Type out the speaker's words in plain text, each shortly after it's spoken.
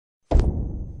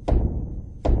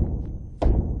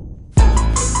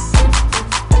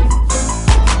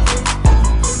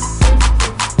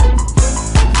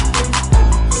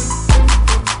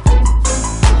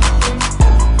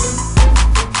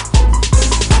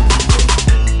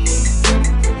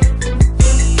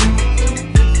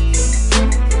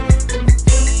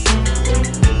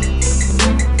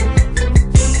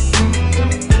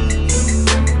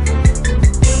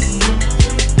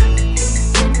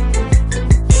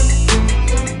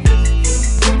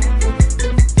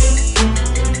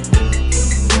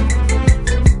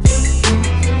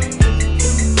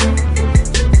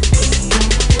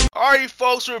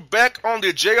folks, we're back on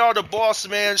the JR the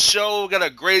Bossman show. Got a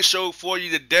great show for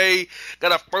you today.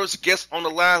 Got our first guest on the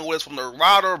line with us from the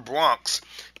Rider Bronx.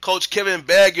 Coach Kevin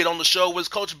Baggett on the show with us.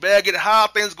 Coach Baggett, how are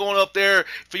things going up there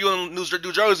for you in New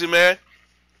Jersey, man?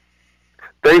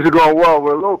 Things are going well.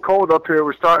 We're a little cold up here.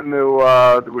 We're starting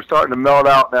to melt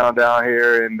out now down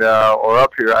here, and or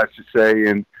up here, I should say.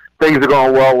 And things are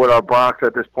going well with our Bronx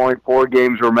at this point. 4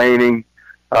 games remaining.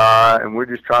 And we're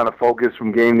just trying to focus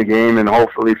from game to game and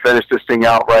hopefully finish this thing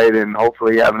out right and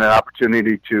hopefully having an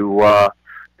opportunity to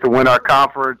win our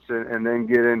conference and then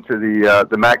get into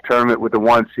the MAC tournament with the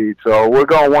 1 seed. So we're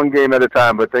going 1 game at a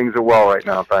time, but things are well right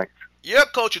now. Thanks. Yeah,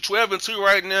 Coach, you're 12-2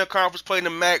 right now. Conference play in the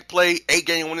MAC play,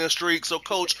 8-game winning streak. So,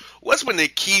 Coach, what's been the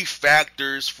key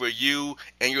factors for you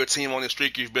and your team on the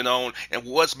streak you've been on, and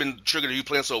what's been the trigger to you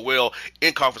playing so well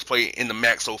in conference play in the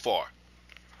MAC so far?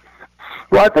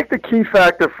 Well, I think the key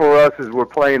factor for us is we're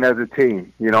playing as a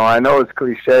team. You know, I know it's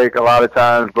cliche a lot of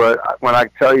times, but when I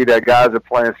tell you that guys are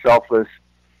playing selfless,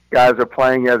 guys are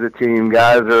playing as a team,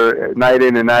 guys are night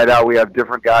in and night out, we have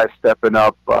different guys stepping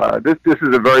up. This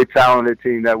is a very talented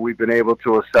team that we've been able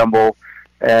to assemble.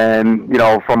 And, you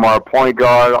know, from our point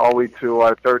guard all the way to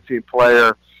our 13th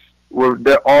player,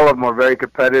 all of them are very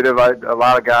competitive. A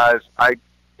lot of guys,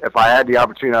 if I had the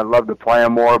opportunity, I'd love to play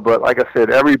them more. But like I said,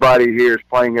 everybody here is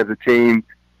playing as a team,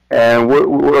 and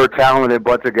we're a talented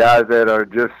bunch of guys that are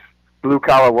just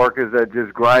blue-collar workers that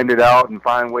just grind it out and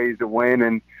find ways to win.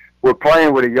 And we're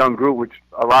playing with a young group, which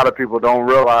a lot of people don't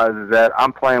realize is that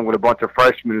I'm playing with a bunch of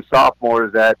freshmen and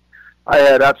sophomores that I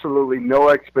had absolutely no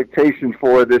expectations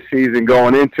for this season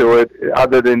going into it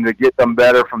other than to get them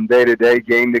better from day to day,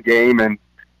 game to game. And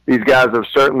these guys have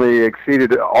certainly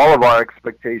exceeded all of our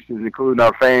expectations, including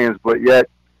our fans, but yet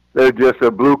they're just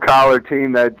a blue-collar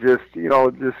team that just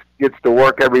gets to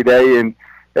work every day and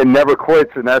never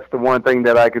quits, and that's the one thing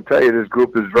that I can tell you. This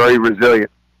group is very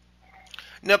resilient.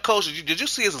 Now, Coach, did you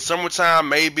see us in summertime,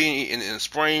 maybe in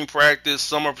spring practice,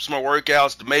 summer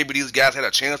workouts, maybe these guys had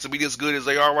a chance to be as good as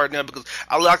they are right now? Because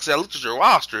I looked at your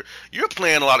roster. You're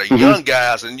playing a lot of young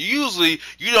guys, and usually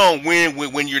you don't win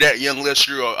when you're that young unless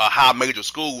you're a high major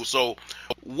school. So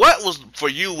what was for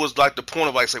you was like the point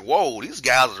of like say, whoa, these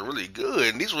guys are really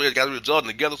good, and these guys are gelling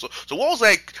together. So what was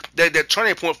that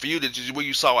turning point for you where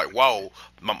you saw like, whoa,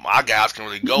 my guys can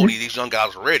really go. These young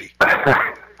guys are ready.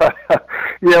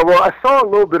 Yeah, well, I saw a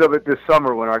little bit of it this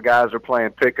summer when our guys are playing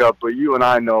pickup, but you and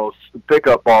I know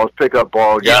pickup ball.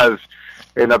 Yeah. Guys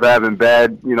end up having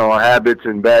bad, habits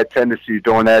and bad tendencies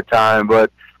during that time. But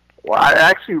I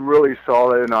actually really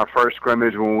saw it in our first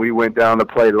scrimmage when we went down to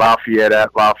play Lafayette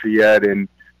at Lafayette. And,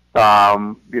 it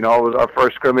was our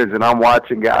first scrimmage, and I'm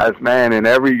watching guys, man, and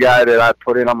every guy that I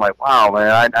put in, I'm like, wow,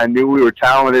 man, I knew we were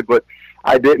talented, but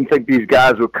I didn't think these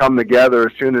guys would come together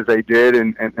as soon as they did,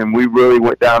 and we really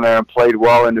went down there and played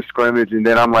well in the scrimmage. And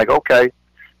then I'm like, okay,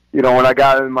 when I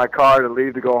got in my car to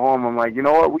leave to go home, I'm like, you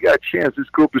know what, we got a chance. This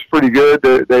group is pretty good.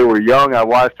 They were young. I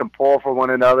watched them pull for one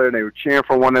another, and they were cheering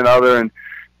for one another, and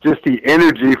just the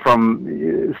energy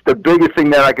it's the biggest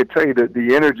thing that I could tell you, that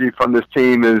the energy from this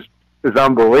team is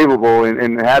unbelievable.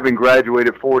 And having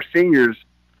graduated 4 seniors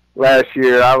last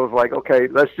year, I was like, okay,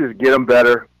 let's just get them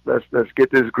better. Let's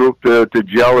get this group to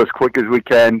gel as quick as we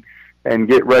can and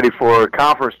get ready for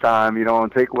conference time,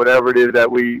 and take whatever it is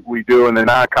that we do in the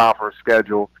non-conference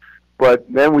schedule.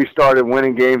 But then we started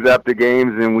winning games after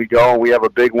games, and we go and we have a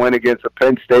big win against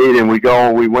Penn State, and we go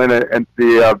and we win at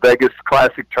the Vegas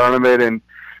Classic tournament. And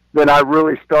then I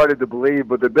really started to believe,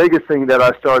 but the biggest thing that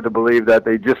I started to believe, that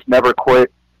they just never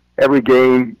quit. Every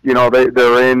game,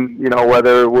 they're in,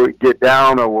 whether we get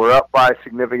down or we're up by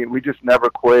significant, we just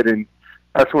never quit. And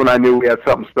that's when I knew we had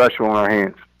something special in our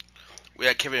hands. We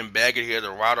had Kevin Baggett here,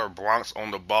 the Rider Bronx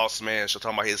on the Bossman show,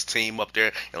 talking about his team up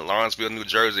there in Lawrenceville, New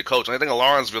Jersey. Coach, I think of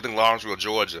Lawrenceville,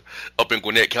 Georgia, up in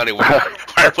Gwinnett County, where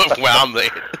I'm there.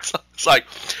 It's like,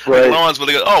 right. Lawrenceville,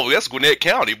 they go, oh, that's Gwinnett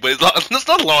County, but it's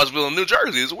not Lawrenceville in New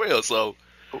Jersey as well, so.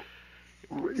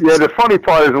 Yeah, the funny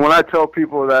part is when I tell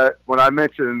people that, when I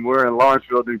mention we're in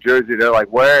Lawrenceville, New Jersey, they're like,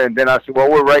 where? And then I say,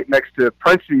 well, we're right next to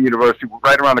Princeton University, we're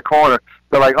right around the corner.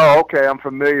 They're like, oh, okay, I'm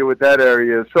familiar with that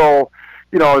area. So,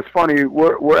 it's funny,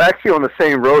 we're actually on the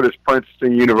same road as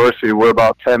Princeton University. We're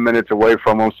about 10 minutes away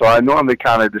from them, so I normally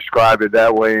kind of describe it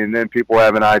that way, and then people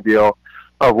have an idea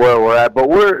of where we're at. But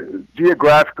we're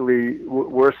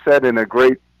set in a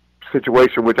great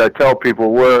situation, which I tell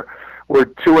people we're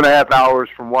 2.5 hours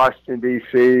from Washington,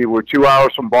 D.C. We're 2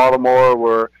 hours from Baltimore.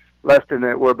 We're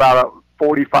about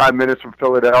 45 minutes from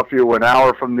Philadelphia. We're an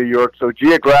hour from New York. So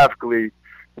geographically,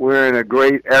 we're in a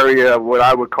great area, what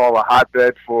I would call a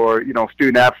hotbed for,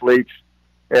 student athletes.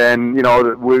 And,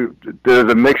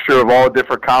 there's a mixture of all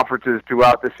different conferences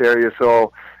throughout this area.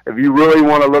 So if you really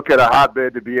want to look at a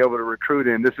hotbed to be able to recruit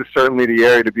in, this is certainly the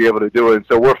area to be able to do it. And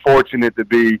so we're fortunate to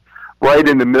be right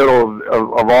in the middle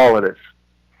of all of this.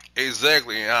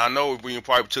 Exactly, and I know when you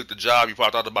probably took the job, you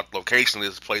probably thought about the location of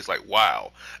this place. Like,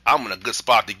 wow, I'm in a good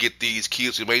spot to get these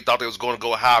kids who may thought they was going to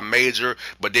go high major,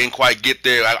 but didn't quite get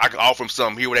there. I can offer them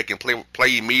something here where they can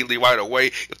play immediately right away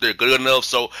if they're good enough.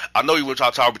 So I know you when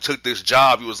you took this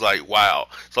job, you was like, wow,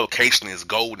 this location is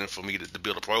golden for me to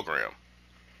build a program.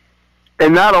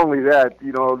 And not only that,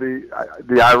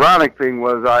 the ironic thing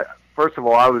was, first of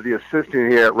all, I was the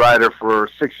assistant here at Rider for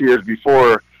 6 years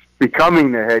before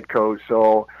becoming the head coach.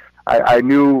 So I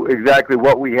knew exactly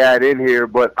what we had in here,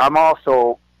 but I'm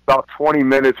also about 20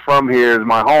 minutes from here is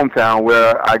my hometown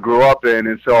where I grew up in.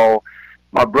 And so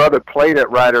my brother played at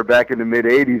Rider back in the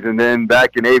mid-'80s, and then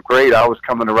back in 8th grade, I was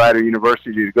coming to Rider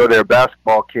University to go to their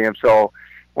basketball camp. So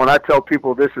when I tell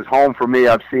people this is home for me,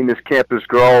 I've seen this campus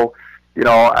grow.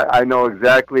 I know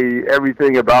exactly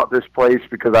everything about this place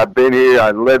because I've been here,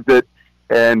 I lived it.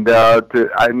 And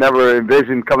I never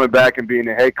envisioned coming back and being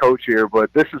the head coach here,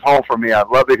 but this is home for me. I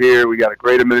love it here. We got a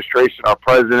great administration, our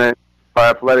president, our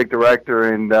athletic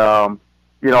director, and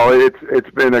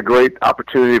it's been a great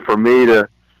opportunity for me to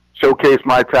showcase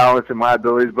my talents and my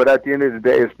abilities. But at the end of the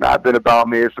day, it's not been about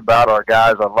me. It's about our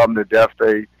guys. I love them to death.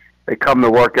 They come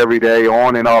to work every day,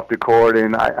 on and off the court,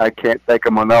 and I can't thank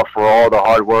them enough for all the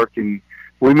hard work. And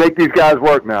we make these guys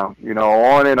work now,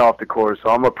 on and off the court. So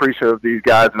I'm appreciative of these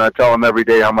guys, and I tell them every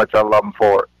day how much I love them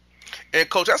for it. And,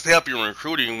 Coach, that's to help you in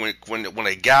recruiting when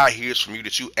a guy hears from you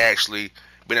that you actually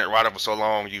been at Rider for so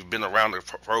long, you've been around the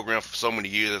program for so many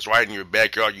years, right in your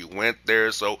backyard, you went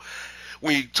there. So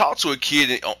when you talk to a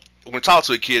kid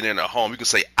in a home, you can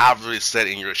say, I've really sat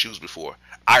in your shoes before.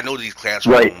 I know these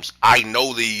classrooms. Right. I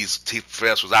know these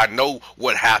professors. I know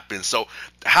what happens. So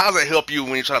how does that help you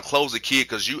when you're trying to close a kid?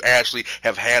 Because you actually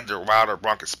have had the Rider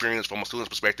Bronc experience from a student's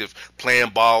perspective, playing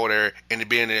ball there and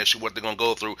being there, what they're going to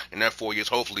go through in that 4 years,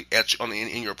 hopefully,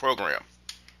 in your program.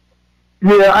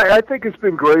 Yeah, I think it's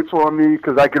been great for me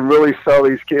because I can really sell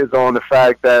these kids on the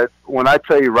fact that when I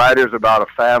tell you Rider's about a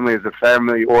family, it's a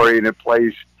family-oriented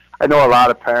place. I know a lot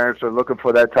of parents are looking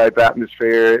for that type of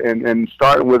atmosphere, and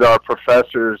starting with our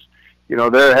professors,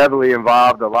 they're heavily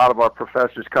involved. A lot of our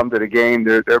professors come to the game.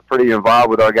 They're pretty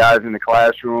involved with our guys in the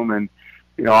classroom, and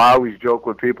I always joke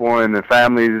with people and the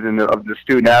families and of the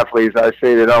student athletes. I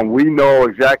say that we know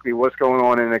exactly what's going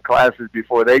on in the classes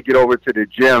before they get over to the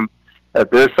gym. If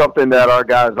there's something that our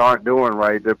guys aren't doing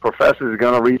right, the professors are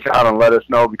going to reach out and let us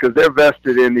know because they're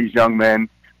vested in these young men.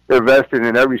 They're vested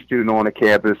in every student on the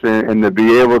campus, and to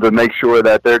be able to make sure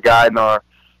that they're guiding our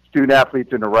student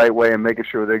athletes in the right way and making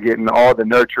sure they're getting all the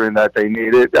nurturing that they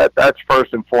need. That's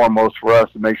first and foremost for us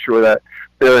to make sure that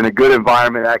they're in a good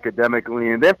environment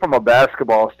academically. And then from a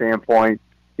basketball standpoint,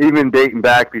 even dating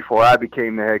back before I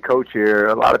became the head coach here,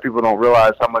 a lot of people don't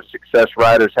realize how much success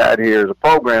Riders had here as a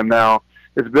program now.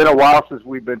 It's been a while since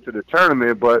we've been to the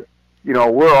tournament, but,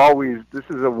 this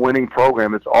is a winning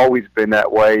program. It's always been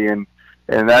that way, and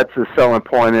that's a selling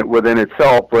point within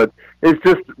itself. But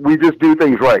we just do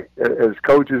things right. As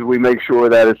coaches, we make sure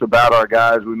that it's about our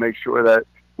guys. We make sure that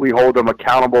we hold them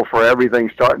accountable for everything,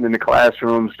 starting in the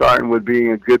classroom, starting with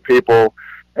being good people.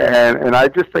 And I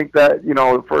just think that,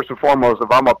 first and foremost,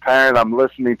 if I'm a parent, I'm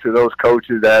listening to those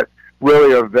coaches that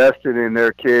really are vested in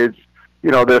their kids.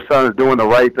 Their son is doing the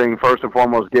right thing, first and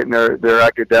foremost, getting their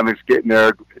academics, getting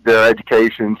their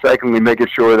education. Secondly, making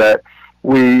sure that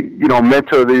we,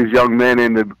 mentor these young men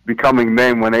into becoming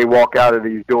men when they walk out of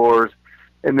these doors.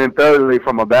 And then thirdly,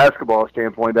 from a basketball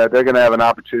standpoint, that they're going to have an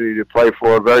opportunity to play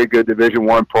for a very good Division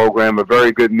I program, a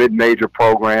very good mid-major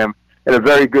program, and a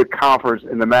very good conference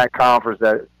in the MAC conference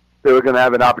that they're going to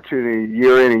have an opportunity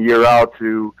year in and year out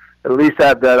to at least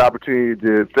have that opportunity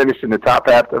to finish in the top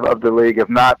half of the league, if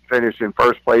not finish in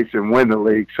first place and win the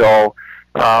league. So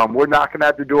we're knocking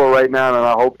at the door right now, and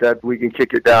I hope that we can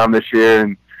kick it down this year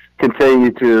and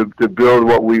continue to build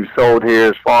what we've sold here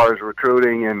as far as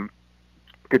recruiting and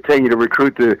continue to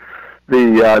recruit the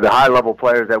high-level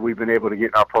players that we've been able to get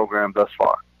in our program thus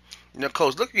far.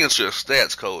 Coach, looking at your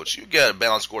stats, Coach, you got a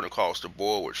balanced scoring across the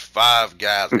board with 5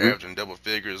 guys averaging double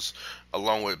figures,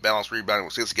 along with balanced rebounding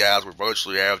with 6 guys were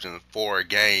virtually averaging 4 a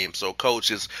game. So,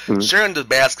 Coach, is sharing the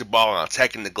basketball and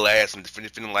attacking the glass and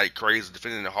defending like crazy,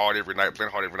 defending it hard every night,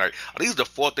 playing hard every night. Are these the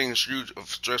 4 things you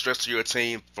stress to your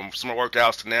team from summer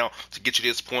workouts to now to get you to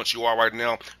this point you are right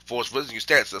now? For visiting your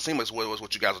stats, it seems like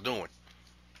what you guys are doing.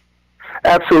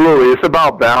 Absolutely. It's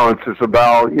about balance. It's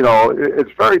about,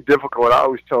 it's very difficult. I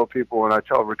always tell people, and I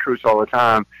tell recruits all the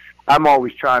time, I'm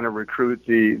always trying to recruit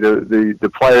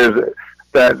the players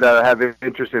that have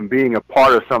interest in being a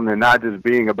part of something and not just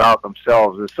being about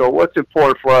themselves. And so what's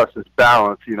important for us is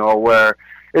balance, where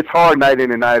it's hard night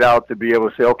in and night out to be able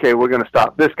to say, okay, we're going to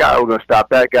stop this guy, we're going to stop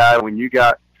that guy. When you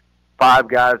got 5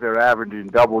 guys that are averaging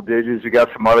double digits, you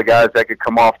got some other guys that could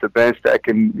come off the bench that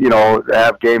can,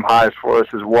 have game highs for us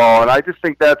as well. And I just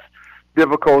think that's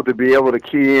difficult to be able to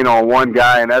key in on one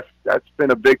guy, and that's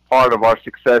been a big part of our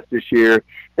success this year.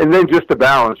 And then just the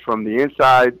balance from the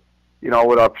inside,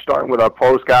 starting with our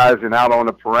post guys and out on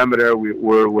the perimeter,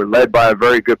 we're led by a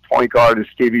very good point guard in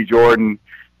Stevie Jordan.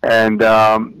 And,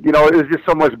 there's just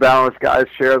so much balance. Guys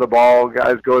share the ball.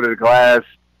 Guys go to the glass.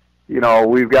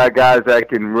 We've got guys that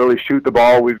can really shoot the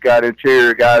ball. We've got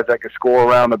interior guys that can score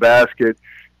around the basket.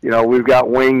 We've got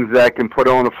wings that can put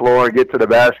on the floor and get to the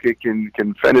basket,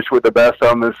 can finish with the best of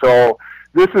them. And so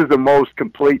this is the most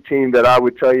complete team that I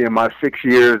would tell you in my 6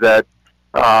 years that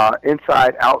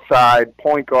inside, outside,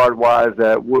 point guard wise,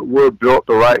 that we're built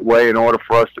the right way in order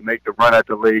for us to make the run at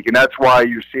the league. And that's why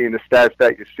you're seeing the stats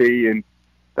that you see, and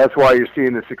that's why you're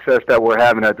seeing the success that we're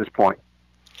having at this point.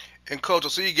 And Coach, I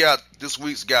see this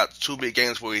week's got 2 big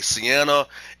games for Siena,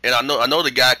 and I know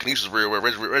the guy Canisius very well.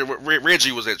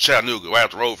 Reggie was at Chattanooga, right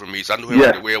up the road from me, so I knew him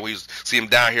really well. We see him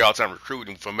down here all the time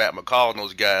recruiting from Matt McCall and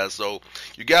those guys. So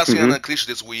you got Siena and Canisius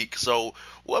this week. So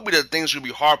what would be the things you'll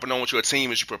be harping on with your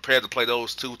team as you prepare to play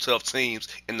those 2 tough teams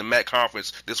in the MAC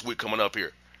conference this week coming up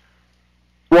here?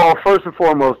 Well, first and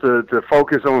foremost, to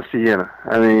focus on Siena.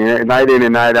 I mean, night in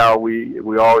and night out, we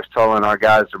always telling our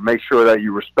guys to make sure that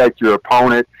you respect your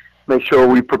opponent. Make sure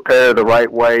we prepare the right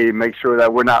way. Make sure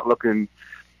that we're not looking,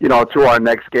 to our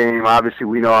next game. Obviously,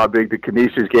 we know how big the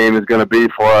Canisius game is going to be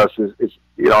for us.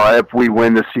 If we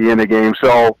win the Siena game.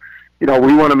 So, we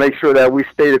want to make sure that we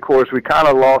stay the course. We kind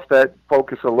of lost that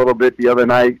focus a little bit the other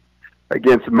night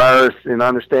against Marist, and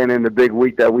understanding the big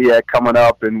week that we had coming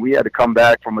up, and we had to come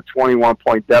back from a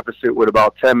 21-point deficit with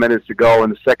about 10 minutes to go in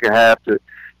the second half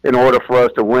in order for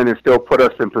us to win and still put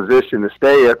us in position to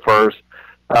stay at first.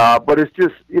 But it's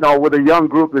just, with a young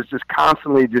group, it's just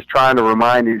constantly just trying to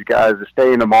remind these guys to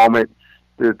stay in the moment,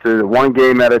 to one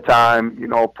game at a time,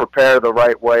 prepare the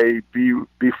right way,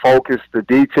 be focused, the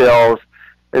details.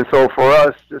 And so for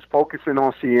us, just focusing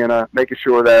on Siena, making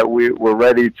sure that we're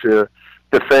ready to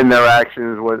defend their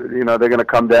actions. They're going to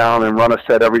come down and run a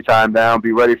set every time down,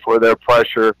 be ready for their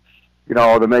pressure,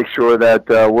 to make sure that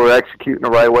we're executing the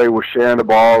right way, we're sharing the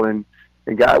ball, and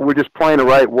we're just playing the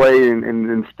right way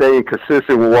and staying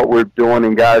consistent with what we're doing,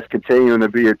 and guys continuing to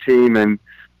be a team. And,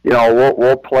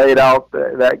 we'll play it out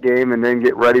that game and then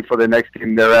get ready for the next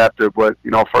game thereafter. But,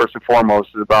 first and foremost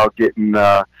is about getting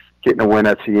a win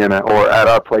at Siena, or at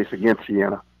our place against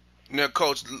Siena. Now,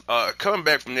 Coach, coming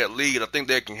back from that lead, I think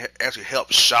that can actually help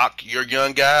shock your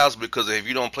young guys, because if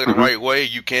you don't play the right way,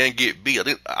 you can get beat.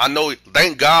 I know,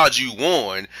 thank God you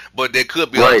won, but there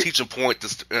could be a teaching point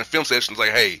in film sessions like,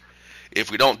 hey, if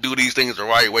we don't do these things the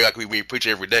right way, like we preach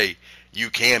every day, you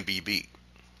can be beat.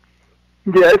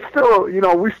 Yeah, it's still,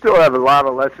 we still have a lot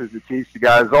of lessons to teach the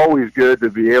guys. It's always good to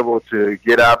be able to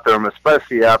get after them,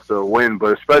 especially after a win,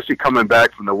 but especially coming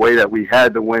back from the way that we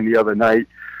had to win the other night.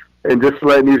 And just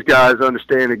letting these guys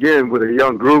understand, again, with a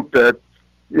young group, that,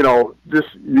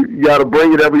 you got to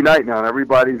bring it every night now.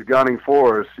 Everybody's gunning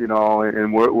for us,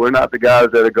 and we're not the guys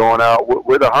that are going out.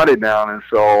 We're the hunted now, and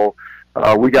so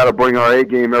we got to bring our A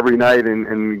game every night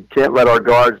and can't let our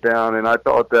guards down. And I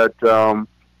thought that,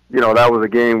 that was a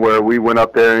game where we went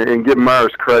up there, and give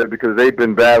Marist credit, because they've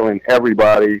been battling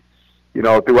everybody,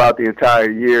 throughout the entire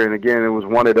year. And, again, it was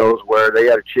one of those where they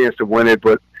had a chance to win it,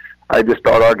 but I just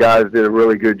thought our guys did a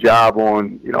really good job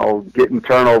on, getting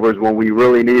turnovers when we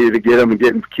really needed to get them, and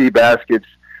getting key baskets,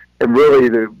 and really,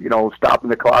 stopping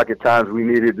the clock at times we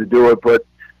needed to do it. But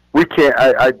we can't.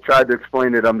 I tried to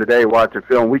explain to them today watching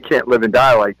film. We can't live and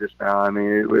die like this now. I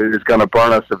mean, it's going to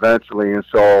burn us eventually. And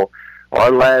so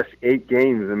our last 8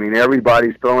 games, I mean,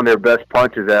 everybody's throwing their best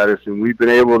punches at us, and we've been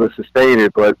able to sustain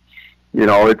it. But,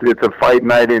 it's a fight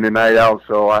night in and night out,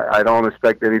 so I don't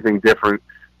expect anything different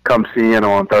come Siena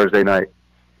on Thursday night.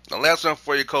 The last one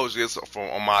for you, Coach, is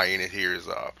on my end here is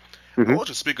I want you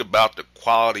to speak about the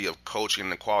quality of coaching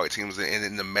and the quality teams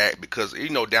in the MAC, because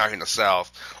down here in the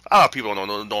South, a lot of people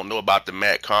don't know about the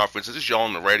MAC conference. It's just you're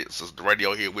on the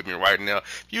radio here with me right now.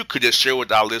 If you could just share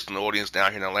with our listening audience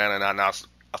down here in Atlanta and our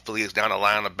affiliates down the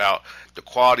line about the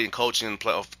quality and coaching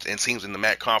and teams in the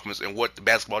MAC conference, and what the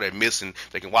basketball they're missing.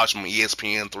 They can watch them on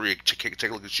ESPN3, take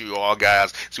a look at you all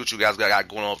guys, see what you guys got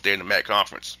going on up there in the MAC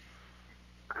conference.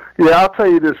 Yeah, I'll tell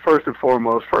you this first and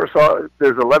foremost. First,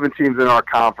 there's 11 teams in our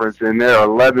conference, and there are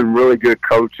 11 really good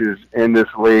coaches in this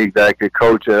league that could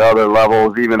coach at other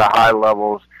levels, even the high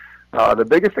levels. The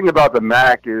biggest thing about the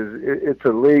MAC is it's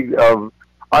a league of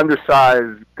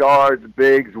undersized guards,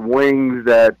 bigs, wings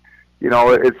that,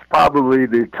 it's probably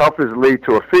the toughest league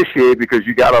to officiate because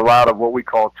you got a lot of what we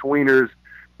call tweeners.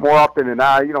 More often than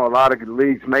not, a lot of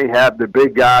leagues may have the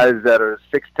big guys that are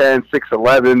 6'10",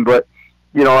 6'11", but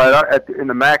in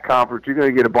the MAC conference, you're going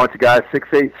to get a bunch of guys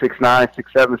 6'8", 6'9",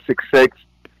 6'7", 6'6",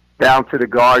 down to the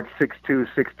guards 6'2",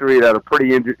 6'3", that are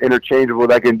pretty interchangeable.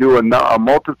 That can do a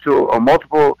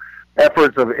multiple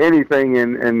efforts of anything,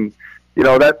 and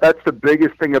that's the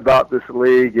biggest thing about this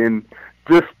league, and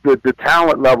just the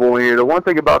talent level in here. The one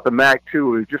thing about the MAC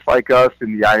too is just like us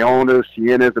in the Ionas,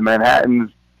 Sienas, the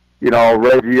Manhattans,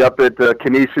 Reggie up at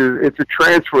Canisius, it's a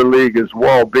transfer league as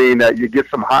well, being that you get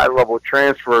some high-level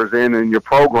transfers in your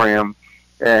program,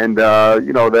 and,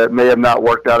 that may have not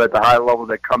worked out at the high level,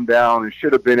 that come down and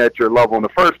should have been at your level in the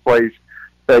first place,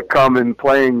 that come and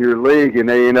play in your league, and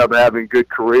they end up having good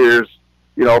careers,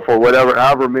 for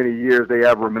however many years they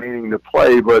have remaining to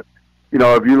play. But,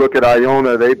 if you look at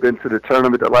Iona, they've been to the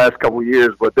tournament the last couple of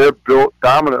years, but they're built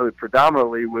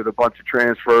predominantly with a bunch of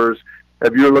transfers.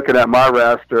 If you're looking at my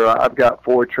roster, I've got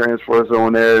 4 transfers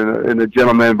on there, and a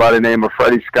gentleman by the name of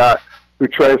Freddie Scott, who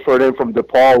transferred in from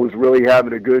DePaul, was really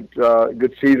having a good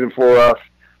season for us.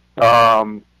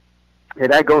 And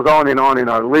that goes on in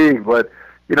our league. But,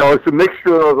 it's a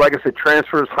mixture of, like I said,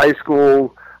 transfers, high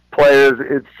school players.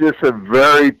 It's just a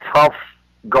very tough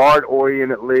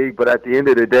guard-oriented league. But at the end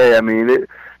of the day, I mean,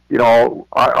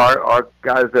 our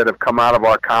guys that have come out of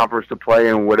our conference to play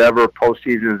in whatever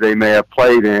postseasons they may have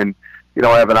played in,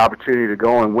 have an opportunity to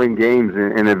go and win games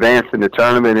and advance in the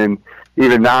tournament. And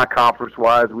even non-conference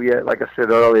wise, we had, like I said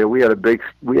earlier, we had a big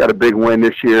win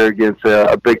this year against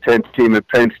a Big Ten team at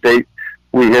Penn State.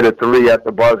 We hit a 3 at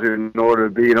the buzzer in order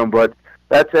to beat them, but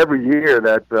that's every year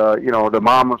that the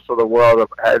Mamas of the world have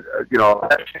had.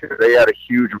 Last year they had a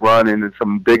huge run and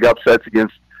some big upsets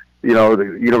against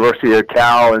the University of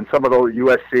Cal and some of those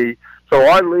USC. So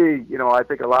our league, I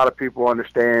think a lot of people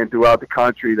understand throughout the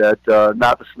country that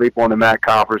not to sleep on the MAC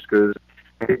conference, because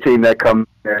any team that comes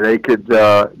there, they could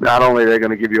not only they're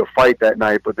going to give you a fight that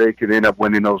night, but they could end up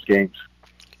winning those games.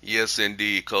 Yes,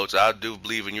 indeed, Coach. I do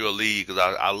believe in your league because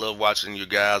I love watching you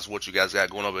guys, what you guys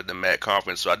got going on at the MAC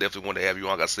conference. So I definitely want to have you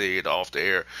on. Like I said, off the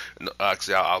air.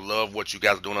 I love what you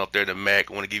guys are doing up there at the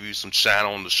MAC. I want to give you some shine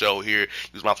on the show here.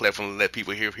 Use my platform to let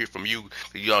people hear from you.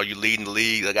 You leading the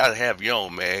league. I got to have you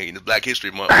on, man. In the Black History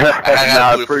Month, I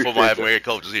got to do it for my American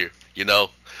coaches here.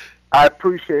 I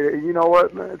appreciate it. You know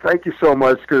what, man? Thank you so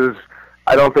much, because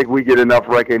I don't think we get enough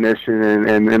recognition,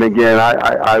 and again,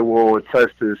 I will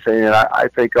attest to saying I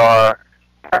think our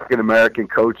African-American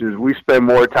coaches, we spend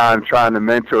more time trying to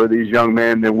mentor these young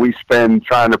men than we spend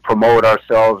trying to promote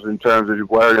ourselves in terms of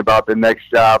worrying about the next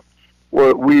job.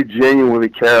 We genuinely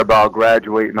care about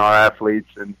graduating our athletes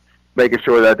and making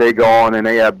sure that they go on and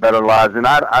they have better lives, and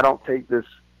I don't take this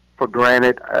for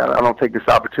granted. I don't take this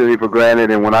opportunity for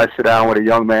granted, and when I sit down with a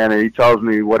young man and he tells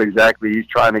me what exactly he's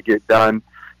trying to get done,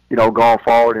 going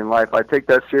forward in life, I take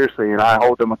that seriously, and I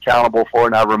hold them accountable for it,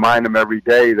 and I remind them every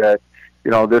day that,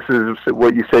 this is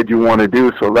what you said you want to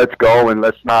do, so let's go, and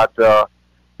let's not, don't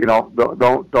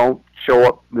show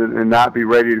up and not be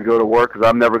ready to go to work, because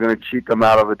I'm never going to cheat them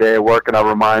out of a day of work, and I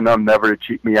remind them never to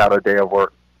cheat me out of a day of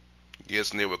work.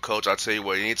 Yes, Neil, Coach, I tell you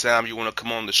what, anytime you want to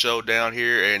come on the show down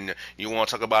here and you want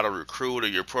to talk about a recruit or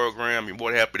your program, you're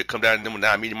more than happy to come down to them with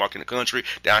our media market in the country,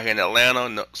 down here in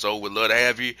Atlanta. So we'd love to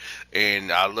have you.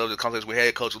 And I love the conversation we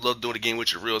had, Coach. We'd love to do it again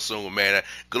with you real soon, man.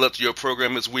 Good luck to your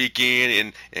program this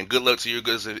weekend, and good luck to your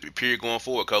period going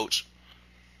forward, Coach.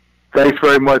 Thanks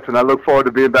very much, and I look forward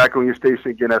to being back on your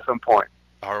station again at some point.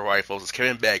 All right, folks. It's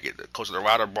Kevin Baggett, the coach of the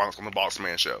Rider Bronx on the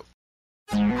Bossman Show.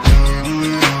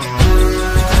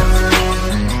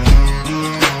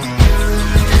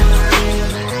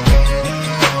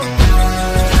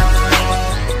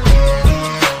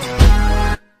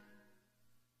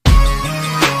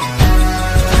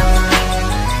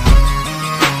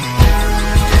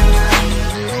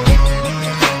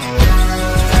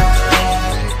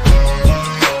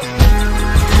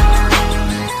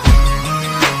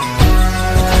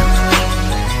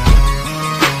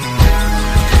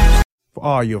 For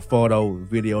all your photo,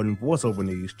 video, and voiceover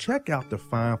needs, check out the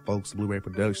fine folks at Blueberry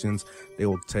Productions. They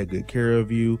will take good care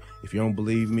of you. If you don't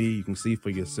believe me, you can see for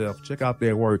yourself. Check out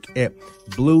their work at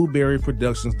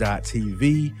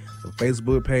blueberryproductions.tv, the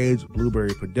Facebook page,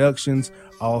 Blueberry Productions,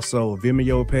 also a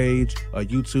Vimeo page, a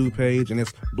YouTube page, and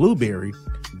it's Blueberry,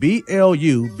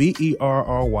 Blueberry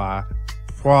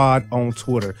Prod on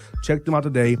Twitter. Check them out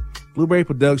today. Blueberry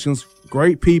Productions,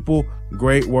 great people,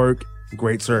 great work,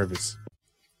 great service.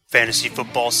 Fantasy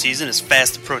football season is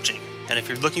fast approaching, and if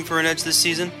you're looking for an edge this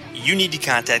season, you need to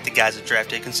contact the guys at Draft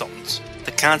Day Consultants.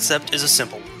 The concept is a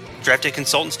simple one. Draft Day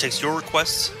Consultants takes your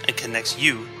requests and connects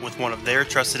you with one of their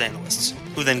trusted analysts,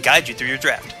 who then guide you through your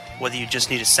draft, whether you just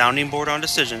need a sounding board on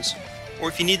decisions, or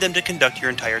if you need them to conduct your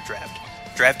entire draft.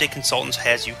 Draft Day Consultants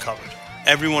has you covered.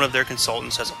 Every one of their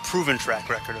consultants has a proven track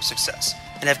record of success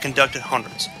and have conducted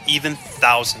hundreds, even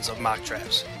thousands of mock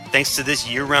drafts. Thanks to this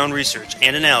year-round research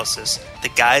and analysis, the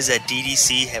guys at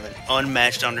DDC have an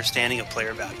unmatched understanding of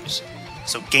player values.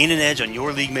 So gain an edge on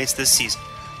your league mates this season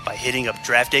by hitting up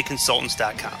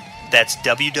draftdayconsultants.com. That's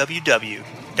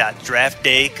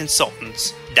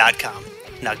www.draftdayconsultants.com.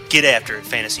 Now get after it,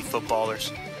 fantasy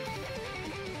footballers.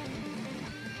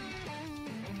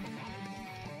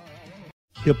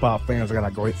 Hip-hop fans, I got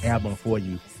a great album for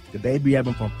you. The debut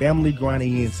album from Family Grind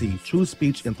ENT, True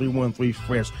Speech and 313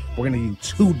 Fresh. We're going to give you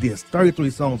 2 discs, 33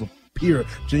 songs of pure,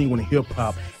 genuine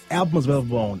hip-hop. Album is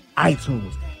available on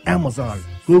iTunes, Amazon,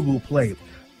 Google Play,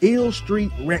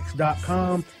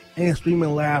 illstreetrex.com, and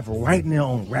streaming live right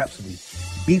now on Rhapsody,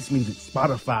 Beats Music,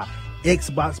 Spotify,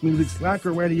 Xbox Music,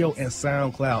 Slacker Radio, and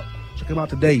SoundCloud. Check them out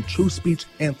today, True Speech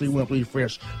and 313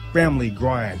 Fresh, Family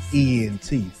Grind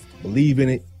ENT. Believe in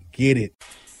it, get it.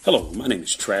 Hello, my name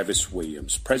is Travis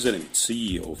Williams, President and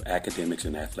CEO of Academics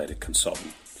and Athletic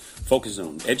Consulting, focusing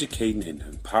on educating and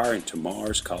empowering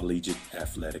tomorrow's collegiate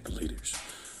athletic leaders.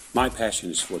 My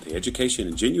passion is for the education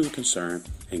and genuine concern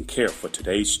and care for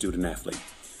today's student athlete.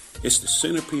 It's the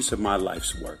centerpiece of my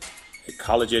life's work. A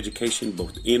college education,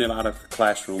 both in and out of the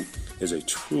classroom, is a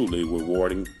truly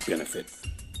rewarding benefit.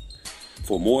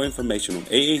 For more information on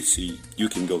AAC, you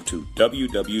can go to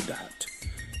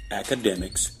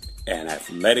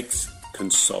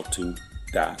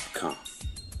www.academicsandathleticsconsulting.com.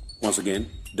 Once again,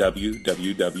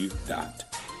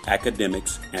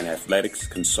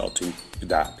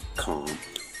 www.academicsandathleticsconsulting.com.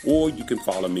 Or you can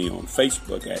follow me on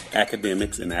Facebook at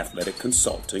Academics and Athletic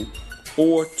Consulting,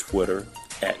 or Twitter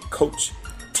at Coach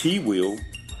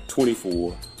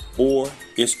TWill24, or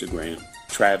Instagram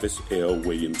Travis L.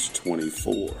 Williams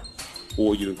 24.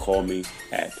 Or you can call me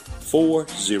at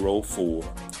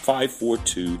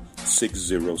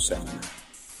 404-542-6079.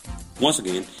 Once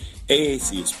again,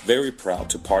 AAC is very proud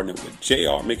to partner with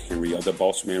J.R. McHenry of the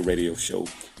Bossman Radio Show,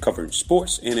 covering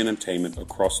sports and entertainment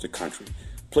across the country.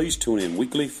 Please tune in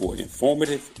weekly for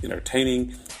informative,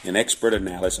 entertaining, and expert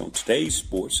analysis on today's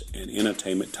sports and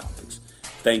entertainment topics.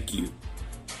 Thank you.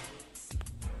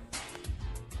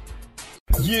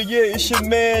 Yeah, it's your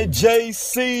man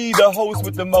JC, the host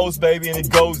with the most, baby, and it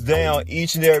goes down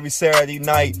each and every Saturday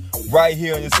night right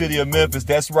here in the city of Memphis.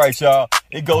 That's right, y'all.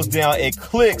 It goes down at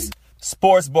Clicks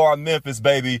Sports Bar Memphis,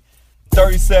 baby.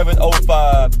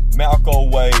 3705 Malco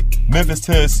Way, Memphis,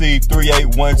 Tennessee,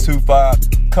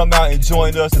 38125. Come out and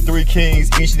join us, the Three Kings,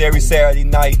 each and every Saturday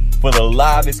night for the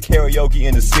livest karaoke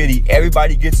in the city.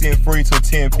 Everybody gets in free till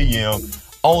 10 p.m.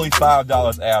 Only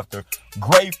 $5 after.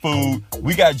 Great food.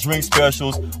 We got drink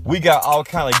specials. We got all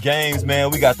kind of games,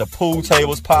 man. We got the pool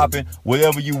tables popping.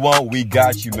 Whatever you want, we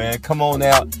got you, man. Come on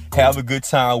out. Have a good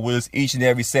time with us each and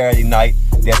every Saturday night.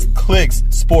 That's Clicks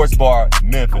Sports Bar,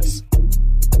 Memphis.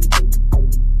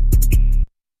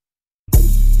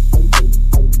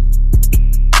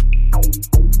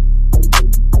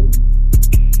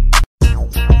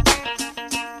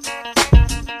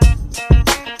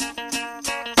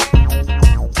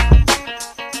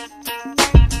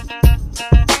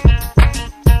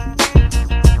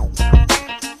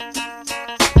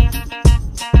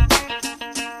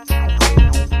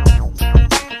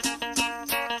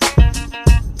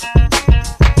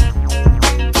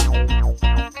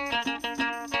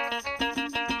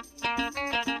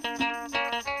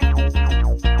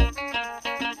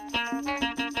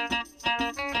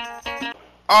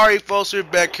 Alright, folks, we're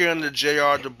back here on the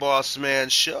JR the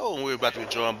Bossman Show, and we're about to be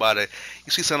joined by the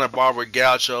UC Santa Barbara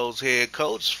Gauchos head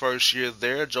coach, first year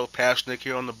there, Joe Pashnick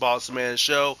here on the Bossman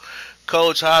Show.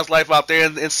 Coach, how's life out there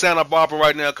in Santa Barbara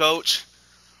right now, Coach?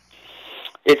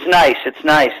 It's nice.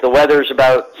 The weather's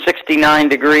about 69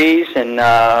 degrees and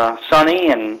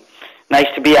sunny, and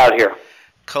nice to be out here.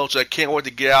 Coach, I can't wait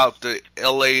to get out the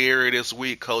L.A. area this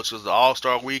week, Coach. It's the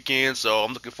All-Star weekend, so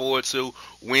I'm looking forward to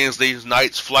Wednesday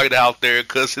night's flight out there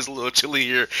because it's a little chilly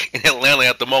here in Atlanta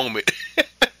at the moment.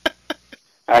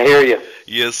 I hear you.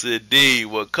 Yes, indeed.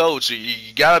 Well, Coach,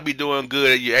 you got to be doing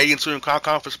good. You're 8-2 in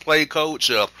conference play, Coach.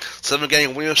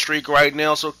 7-game win streak right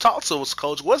now. So talk to us,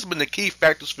 Coach. What's been the key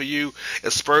factors for you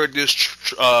that spurred this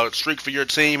streak for your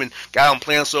team and got them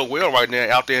playing so well right now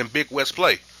out there in Big West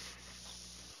play?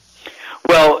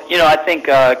 Well, I think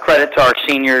credit to our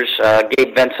seniors.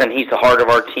 Gabe Benson, he's the heart of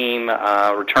our team,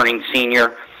 returning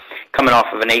senior, coming off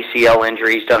of an ACL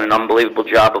injury. He's done an unbelievable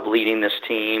job of leading this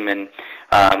team. And,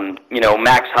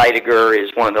 Max Heidegger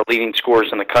is one of the leading scorers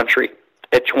in the country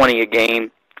at 20 a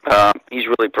game. He's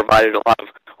really provided a lot of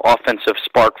offensive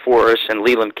spark for us. And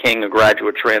Leland King, a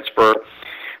graduate transfer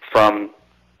from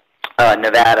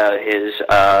Nevada, is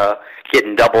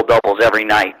getting double-doubles every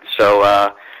night.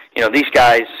 So, these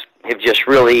guys have just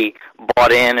really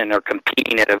bought in and are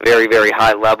competing at a very, very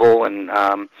high level, and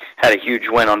had a huge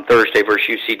win on Thursday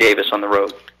versus UC Davis on the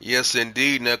road. Yes,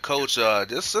 indeed. Now, Coach,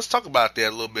 let's talk about that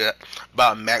a little bit,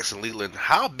 about Max and Leland.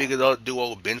 How big has the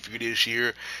duo been for you this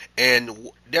year,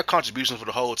 and their contributions for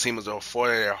the whole team is for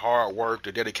their hard work,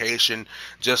 their dedication,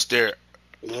 just their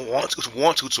want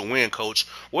to win, Coach.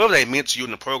 What have they meant to you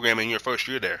in the program in your first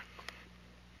year there?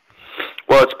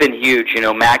 Well, it's been huge.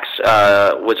 Max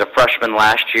was a freshman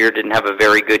last year, didn't have a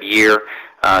very good year,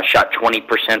 shot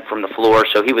 20% from the floor,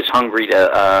 so he was hungry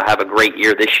to have a great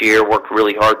year this year, worked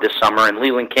really hard this summer. And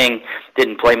Leland King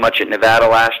didn't play much at Nevada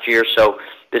last year, so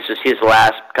this is his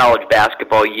last college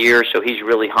basketball year, so he's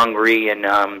really hungry. And,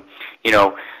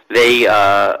 they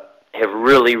have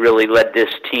really, really led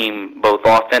this team both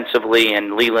offensively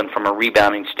and Leland from a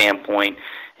rebounding standpoint,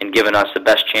 and given us the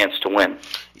best chance to win.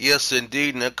 Yes,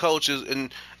 indeed. And the coaches,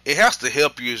 and it has to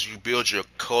help you as you build your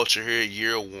culture here.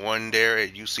 Year one there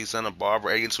at UC Santa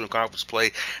Barbara, 82 in conference play,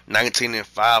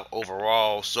 19-5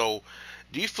 overall. So,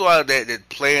 do you feel like that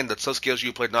playing the tough skills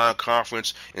you play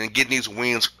non-conference and getting these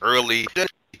wins early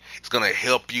is going to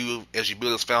help you as you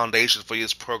build this foundation for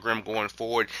this program going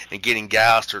forward and getting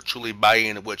guys to truly buy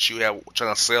into what you have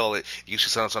trying to sell at UC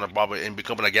Santa Barbara and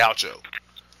becoming a gaucho?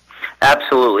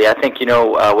 Absolutely. I think,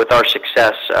 with our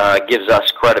success, gives us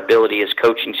credibility as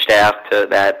coaching staff to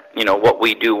that, what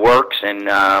we do works, and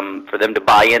for them to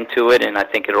buy into it, and I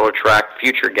think it'll attract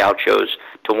future gauchos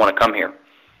to want to come here.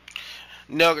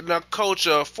 Now, Coach,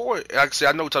 like I said,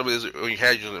 I know we talked about this when you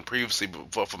had you previously,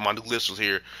 but for my new listeners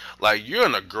here, like, you're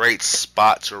in a great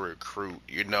spot to recruit,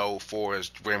 for as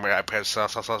bring out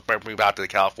to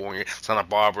California, Santa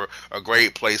Barbara, a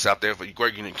great place out there for a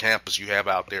great unique campus you have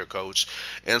out there, Coach.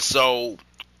 And so,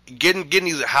 getting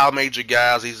these high major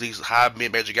guys, these high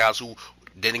mid major guys who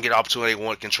didn't get an opportunity,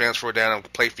 one can transfer down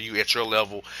and play for you at your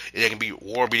level, and they can be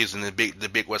war beaters in the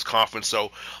Big West Conference.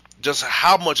 So, just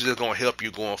how much is it going to help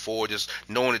you going forward, just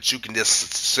knowing that you can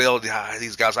just sell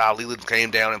these guys, how Leland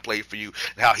came down and played for you,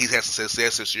 and how he's had some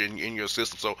success this year in your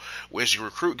system. So as you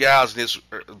recruit guys in this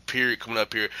period coming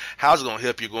up here, how's it going to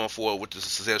help you going forward with the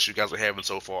success you guys are having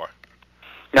so far?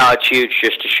 No, it's huge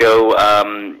just to show,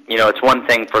 it's one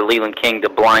thing for Leland King to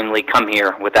blindly come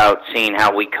here without seeing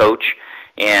how we coach,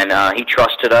 and he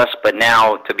trusted us, but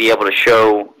now to be able to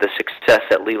show the success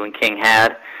that Leland King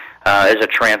had, as a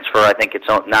transfer, I think it's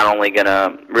not only going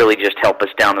to really just help us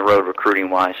down the road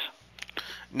recruiting-wise.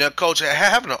 Now, Coach,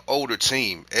 having an older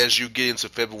team as you get into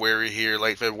February here,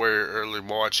 late February, early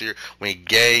March here, when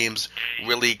games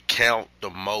really count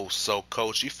the most. So,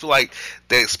 Coach, you feel like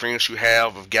the experience you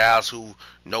have of guys who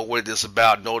know what it's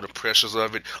about, know the pressures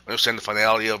of it, understand the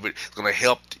finality of it, is going to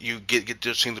help you get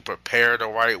your team to prepare the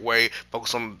right way,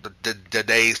 focus on the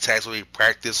day's tasks, whether you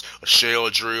practice, a shell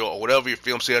drill, or whatever your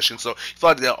film session. So, you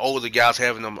feel like the older guys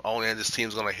having them on, and this team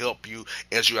is going to help you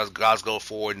as you guys go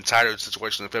forward in tighter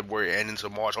situations in February and into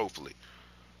March, hopefully.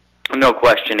 No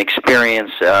question.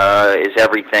 Experience is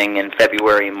everything in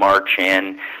February and March,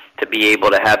 and to be able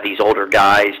to have these older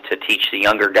guys to teach the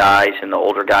younger guys and the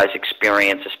older guys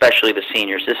experience, especially the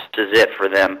seniors, this is it for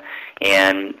them.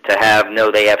 And to know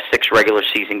they have 6 regular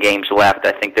season games left,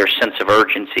 I think their sense of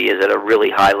urgency is at a really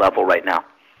high level right now.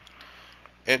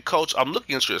 And, Coach, I'm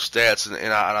looking at your stats, and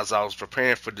as I was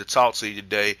preparing for the talk to you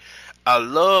today, I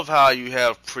love how you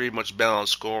have pretty much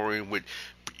balanced scoring with,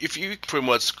 if you pretty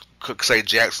much could say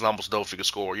Jackson almost double-figure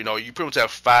score. You pretty much have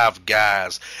 5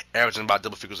 guys averaging about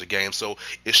double figures a game. So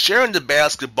is sharing the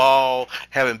basketball,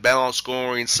 having balanced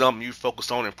scoring, something you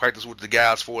focus on and practice with the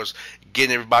guys for us,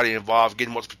 getting everybody involved,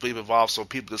 getting multiple people involved so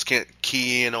people just can't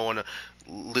key in on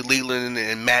Leland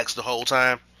and Max the whole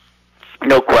time?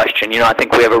 No question. I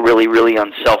think we have a really, really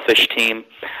unselfish team.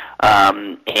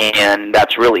 And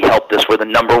that's really helped us. We're the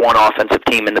number 1 offensive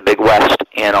team in the Big West,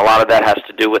 and a lot of that has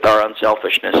to do with our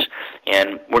unselfishness.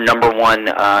 And we're number 1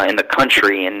 in the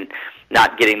country in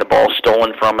not getting the ball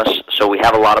stolen from us. So we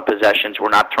have a lot of possessions. We're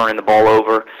not turning the ball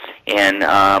over, and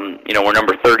we're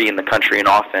number 30 in the country in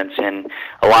offense. And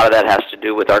a lot of that has to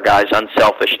do with our guys'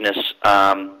 unselfishness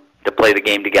to play the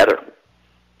game together.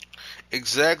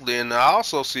 Exactly, and I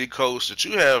also see, Coach, that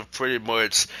you have pretty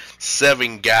much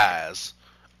 7 guys,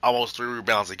 almost 3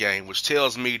 rebounds a game, which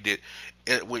tells me that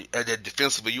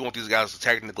defensively, you want these guys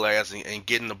attacking the glass and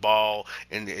getting the ball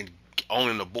and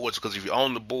owning the boards, because if you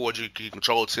own the board, you can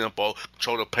control the tempo,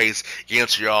 control the pace, get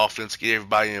into your offense, get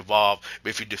everybody involved.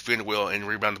 But if you defend well and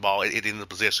rebound the ball, it in the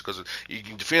possession, because you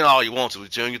can defend all you want to,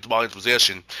 but you don't get the ball in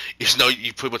possession,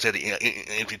 you pretty much had the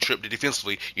empty trip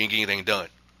defensively. You ain't get anything done.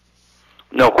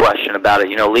 No question about it.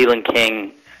 Leland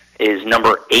King is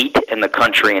number 8 in the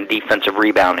country in defensive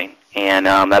rebounding, and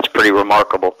that's pretty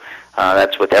remarkable.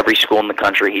 That's with every school in the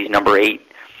country. He's number 8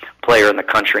 player in the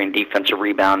country in defensive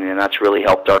rebounding, and that's really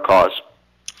helped our cause.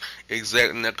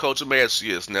 Exactly. Now, Coach, let me ask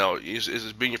you this. Now,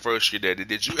 it's been your first year there.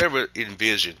 Did you ever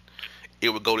envision it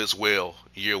would go this well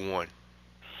year one?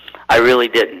 I really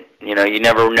didn't. You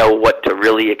never know what to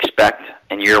really expect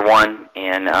in year one,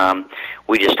 and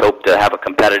we just hope to have a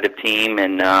competitive team,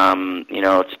 and,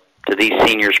 it's to these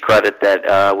seniors' credit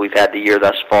that we've had the year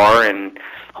thus far, and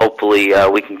hopefully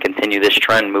we can continue this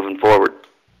trend moving forward.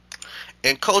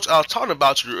 And Coach, I was talking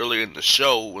about you earlier in the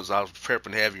show. I was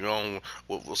preparing to have you on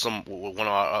with one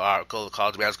of our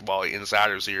college basketball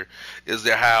insiders here. Is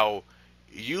that how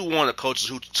you one of the coaches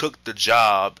who took the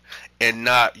job and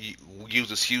not use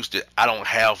the excuse that I don't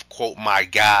have, quote, my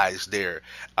guys there?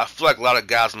 I feel like a lot of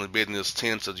guys in the business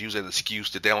tend to use that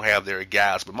excuse that they don't have their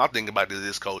guys. But my thing about it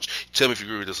is, Coach, tell me if you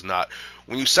agree with this or not.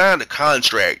 When you sign the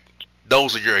contract,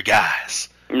 those are your guys.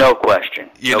 No question.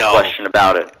 No question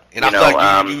about it. And I feel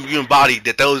like you embody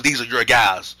that these are your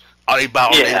guys. Are they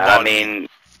about? Yeah, I mean,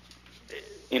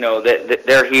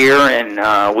 they're here,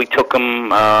 and we took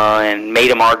them and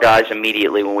made them our guys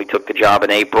immediately when we took the job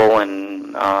in April,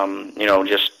 and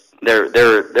just they're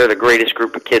the greatest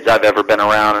group of kids I've ever been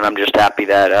around, and I'm just happy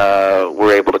that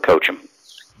we're able to coach them.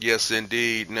 Yes,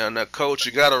 indeed. Now, Coach,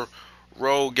 you got a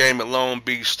road game at Long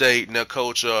Beach State. Now,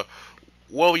 Coach, what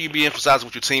will you be emphasizing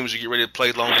with your team as you get ready to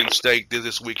play Long Beach State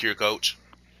this week here, Coach?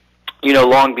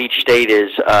 Long Beach State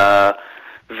is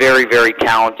very, very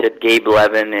talented. Gabe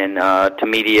Levin and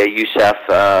Tamidia Youssef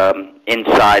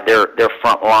inside. Their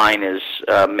front line is,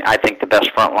 I think, the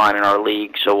best front line in our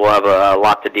league. So we'll have a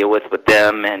lot to deal with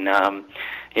them. And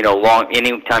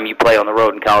anytime you play on the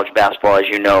road in college basketball, as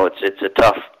you know, it's a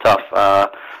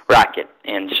tough racket.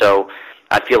 And so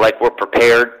I feel like we're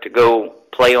prepared to go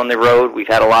play on the road. We've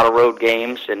had a lot of road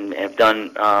games and have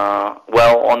done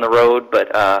well on the road,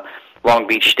 but Long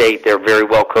Beach State, they're very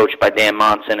well coached by Dan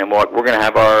Monson, and we're going to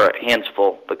have our hands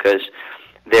full because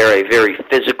they're a very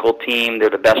physical team. They're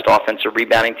the best offensive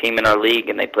rebounding team in our league,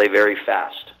 and they play very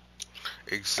fast.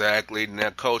 Exactly.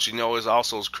 Now, Coach, it's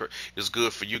also it's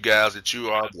good for you guys that you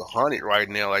are the hunted right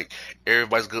now. Like,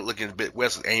 everybody's good looking at Big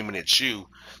West aiming at you.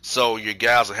 So your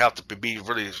guys will have to be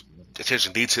really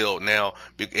attention detailed now.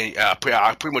 And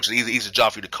pretty much an easy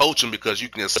job for you to coach them, because you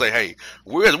can just say, hey,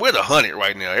 we're the hunted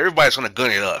right now. Everybody's trying to gun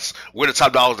at us. We're the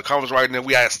top dollars of the conference right now.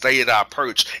 We got to stay at our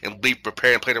perch and be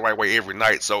prepared and play the right way every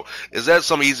night. So is that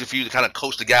something easy for you to kind of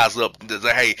coach the guys up to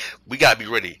say, hey, we got to be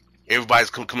ready? Everybody's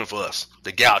coming for us,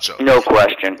 the gaucho. No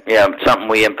question. Yeah, something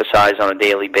we emphasize on a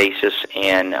daily basis,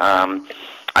 and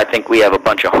I think we have a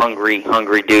bunch of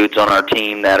hungry dudes on our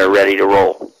team that are ready to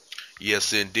roll.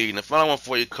 Yes, indeed. And the final one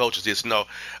for you, Coach, is this. Now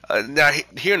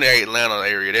here in the Atlanta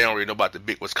area, they don't really know about the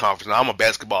Big West Conference. Now, I'm a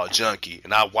basketball junkie,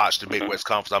 and I watch the Big West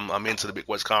Conference. I'm into the Big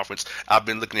West Conference. I've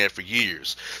been looking at it for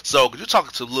years. So could you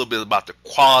talk to a little bit about the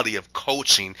quality of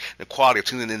coaching, the quality of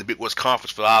teaching in the Big West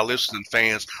Conference for our listeners and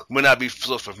fans who may not be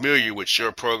so familiar with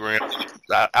your program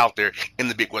out there in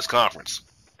the Big West Conference?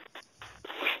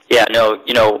 Yeah,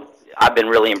 I've been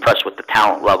really impressed with the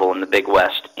talent level in the Big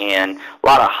West, and a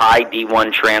lot of high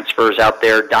D1 transfers out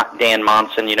there. Dan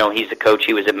Monson, he's the coach.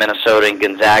 He was at Minnesota and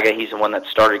Gonzaga. He's the one that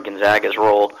started Gonzaga's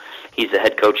role. He's the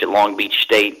head coach at Long Beach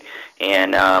State,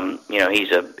 and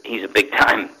he's a big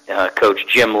time coach.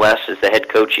 Jim Less is the head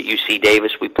coach at UC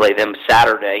Davis. We play them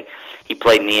Saturday. He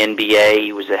played in the NBA.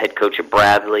 He was the head coach at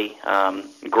Bradley.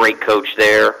 Great coach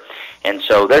there. And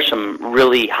so there's some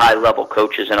really high level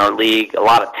coaches in our league. A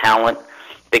lot of talent.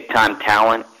 Big-time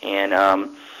talent, and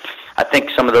I think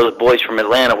some of those boys from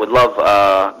Atlanta would love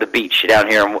the beach down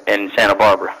here in Santa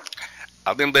Barbara.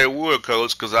 I think they would,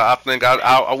 Coach, because I think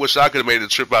I wish I could have made a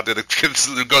trip out there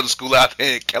to go to school out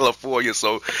there in California.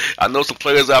 So I know some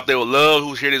players out there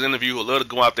who hear this interview would love to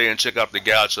go out there and check out the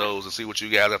Gauchos and see what you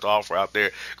guys have to offer out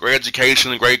there. Great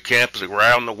education, great campus,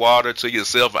 around the water to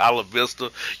yourself, Isla Vista.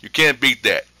 You can't beat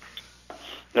that.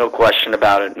 No question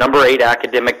about it. Number 8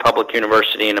 academic public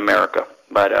university in America.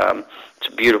 But it's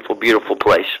a beautiful, beautiful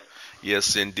place.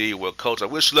 Yes, indeed. Well, Coach, I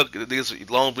wish you luck at this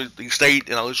Long Beach State,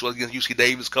 and I wish you luck against UC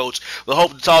Davis, Coach. We'll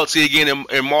hope to talk to you again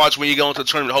in March when you go into the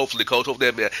tournament, hopefully, Coach. Hope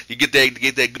that you get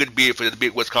that good bid for the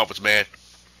Big West Conference, man.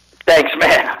 Thanks,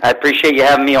 man. I appreciate you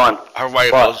having me on. All right,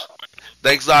 Coach.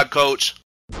 Thanks a lot, Coach.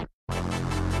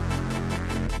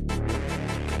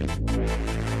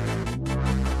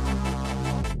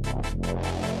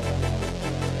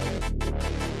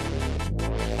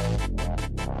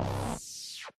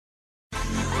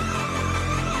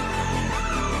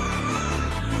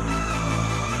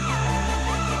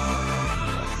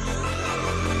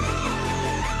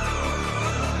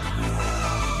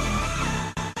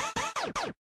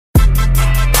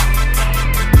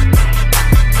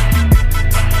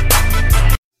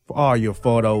 For all your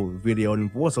photo, video,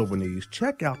 and voiceover needs,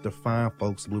 check out the fine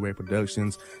folks at Blueberry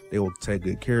Productions. They will take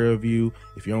good care of you.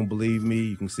 If you don't believe me,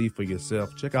 you can see for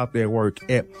yourself. Check out their work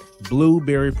at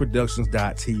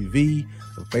blueberryproductions.tv,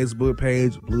 the Facebook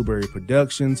page, Blueberry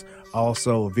Productions,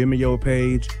 also a Vimeo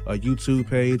page, a YouTube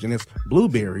page, and it's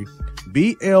Blueberry,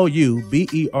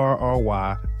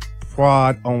 BLUBERRY,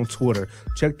 Prod on Twitter.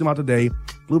 Check them out today.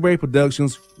 Blueberry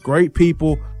Productions, great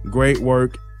people, great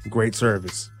work, great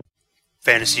service.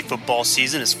 Fantasy football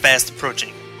season is fast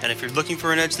approaching, and if you're looking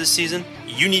for an edge this season,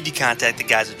 you need to contact the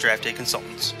guys at Draft Day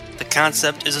Consultants. The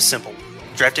concept is a simple one.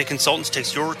 Draft Day Consultants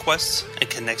takes your requests and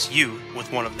connects you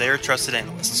with one of their trusted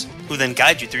analysts, who then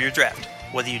guide you through your draft.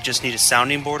 Whether you just need a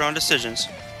sounding board on decisions,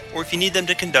 or if you need them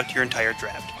to conduct your entire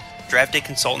draft, Draft Day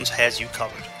Consultants has you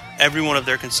covered. Every one of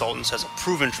their consultants has a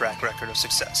proven track record of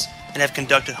success, and have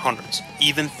conducted hundreds,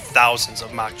 even thousands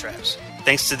of mock drafts.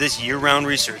 Thanks to this year-round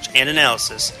research and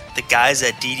analysis, the guys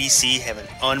at DDC have an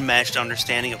unmatched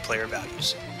understanding of player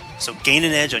values. So gain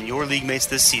an edge on your league mates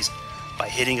this season by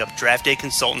hitting up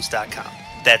draftdayconsultants.com.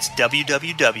 That's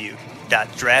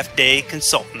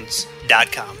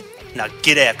www.draftdayconsultants.com. Now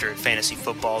get after it, fantasy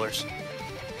footballers.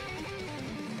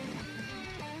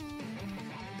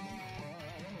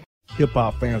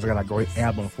 Hip-hop fans, I got a great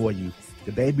album for you.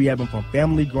 The debut album from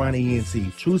Family Grind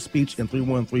ENT, True Speech and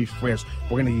 313 Fresh.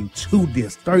 We're going to give you 2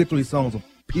 discs, 33 songs of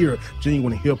pure,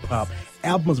 genuine hip-hop.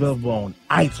 Albums available on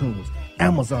iTunes,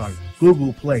 Amazon,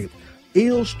 Google Play,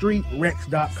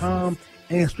 illstreetrex.com,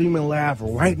 and streaming live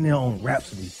right now on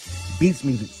Rhapsody, Beats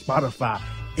Music, Spotify,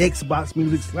 Xbox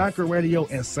Music, Slacker Radio,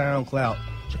 and SoundCloud.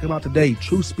 Check them out today.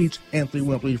 True Speech and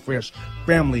 313 Fresh.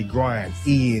 Family Grind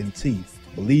ENT.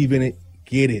 Believe in it.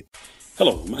 Get it.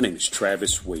 Hello, my name is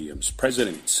Travis Williams,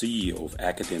 President and CEO of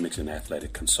Academics and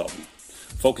Athletic Consultant,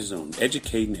 focusing on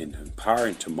educating and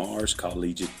empowering tomorrow's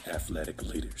collegiate athletic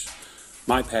leaders.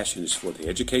 My passion is for the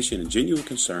education and genuine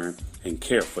concern and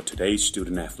care for today's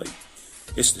student athlete.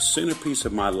 It's the centerpiece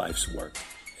of my life's work.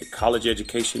 A college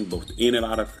education, both in and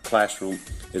out of the classroom,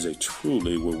 is a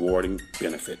truly rewarding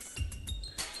benefit.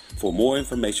 For more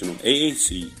information on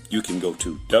AAC, you can go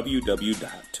to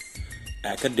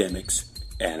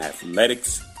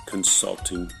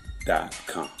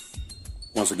www.academicsandathleticsconsulting.com.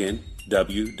 Once again,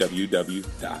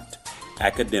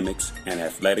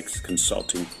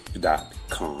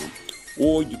 www.academicsandathleticsconsulting.com.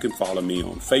 Or you can follow me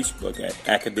on Facebook at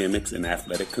Academics and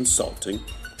Athletic Consulting,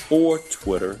 or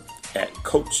Twitter at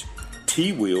Coach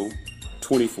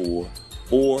TWill24,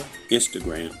 or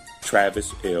Instagram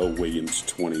Travis L. Williams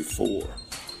 24.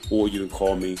 Or you can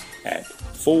call me at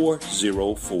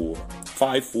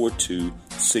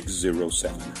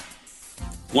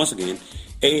 404-542-6079. Once again,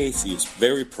 AAC is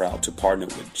very proud to partner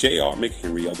with J.R.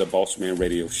 McHenry of the Bossman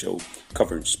Radio Show,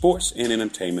 covering sports and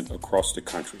entertainment across the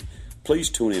country. Please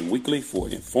tune in weekly for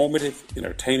informative,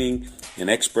 entertaining, and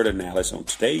expert analysis on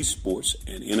today's sports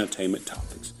and entertainment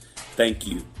topics. Thank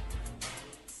you.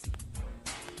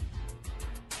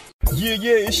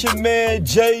 Yeah, it's your man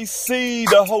JC,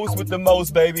 the host with the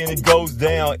most, baby, and it goes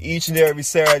down each and every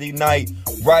Saturday night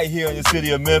right here in the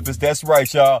city of Memphis. That's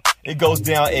right, y'all. It goes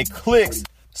down at Clicks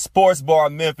Sports Bar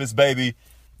Memphis, baby.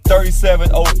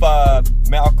 3705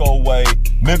 Malco Way,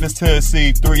 Memphis,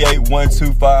 Tennessee,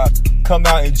 38125. Come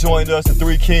out and join us, the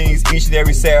Three Kings, each and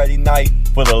every Saturday night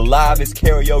for the livest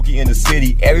karaoke in the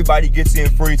city. Everybody gets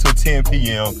in free till 10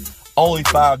 p.m. Only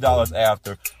 $5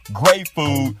 after. Great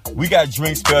food. We got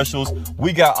drink specials.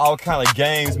 We got all kind of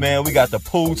games, man. We got the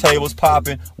pool tables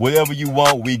popping. Whatever you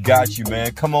want, we got you,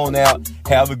 man. Come on out.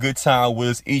 Have a good time with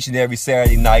us each and every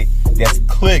Saturday night. That's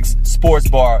Clicks Sports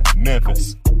Bar,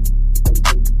 Memphis.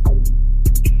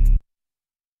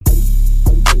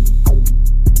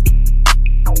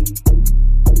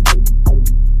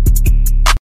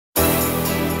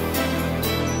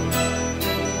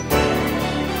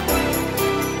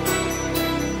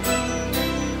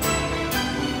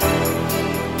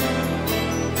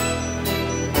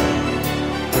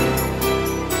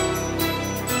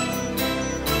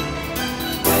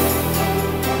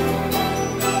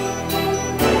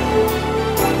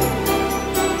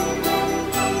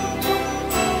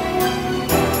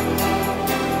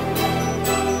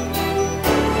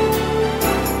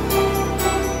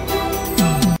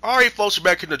 folks, we're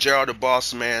back here in the Gerald the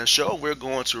Bossman show. We're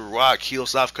going to Rock Hill,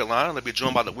 South Carolina. They'll be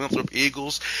joined by the Winthrop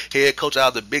Eagles head coach out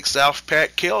of the Big South,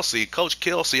 Pat Kelsey. Coach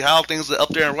Kelsey, how are things up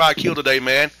there in Rock Hill today,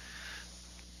 man?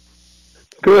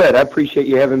 Good. I appreciate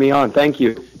you having me on. Thank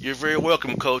you. You're very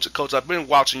welcome, Coach. Coach, I've been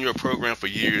watching your program for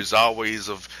years. I'm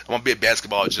a big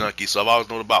basketball junkie, so I've always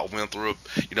known about Winthrop.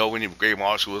 You know, when Gray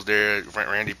Marshall was there,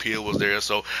 Randy Peel was there.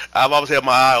 So I've always had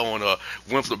my eye on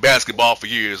Winthrop basketball for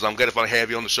years. I'm glad to finally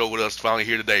have you on the show with us finally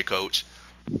here today, Coach.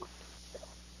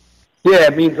 Yeah,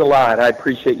 it means a lot. I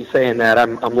appreciate you saying that.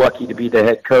 I'm lucky to be the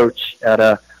head coach at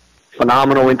a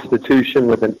phenomenal institution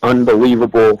with an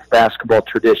unbelievable basketball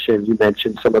tradition. You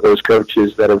mentioned some of those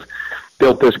coaches that have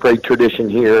built this great tradition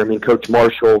here. I mean, Coach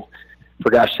Marshall, for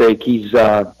gosh sake, he's,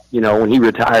 when he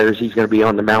retires, he's going to be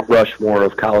on the Mount Rushmore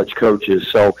of college coaches.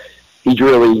 So he's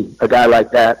really a guy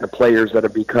like that. And the players that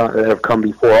have come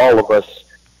before all of us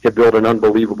have built an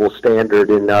unbelievable standard.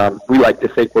 And we like to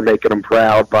think we're making them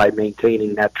proud by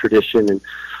maintaining that tradition and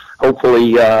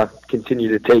hopefully continue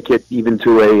to take it even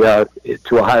to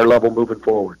a higher level moving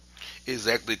forward.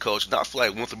 Exactly, Coach. And I feel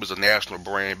like Winthrop is a national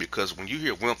brand because when you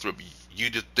hear Winthrop, you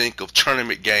just think of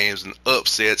tournament games and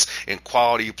upsets and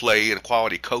quality play and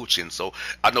quality coaching. So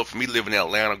I know for me living in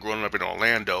Atlanta, growing up in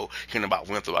Orlando, hearing about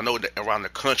Winthrop, I know that around the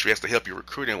country it has to help you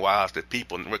recruiting-wise that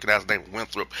people recognize the name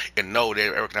Winthrop and know they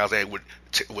recognize that with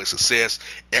success,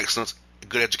 excellence,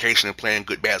 good education, and playing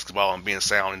good basketball and being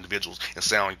sound individuals and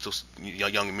sound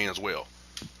young men as well.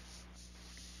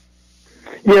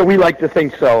 Yeah, we like to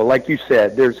think so. Like you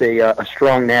said, there's a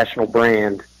strong national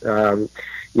brand,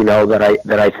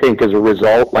 that I think is a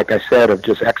result, like I said, of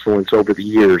just excellence over the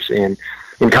years. And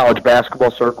in college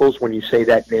basketball circles, when you say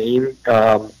that name,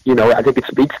 I think it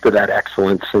speaks to that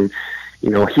excellence. And,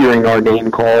 hearing our name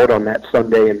called on that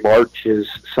Sunday in March is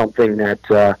something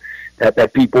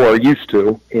that people are used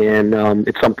to. And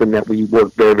it's something that we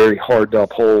work very, very hard to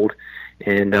uphold.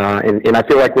 And I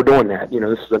feel like we're doing that.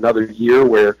 This is another year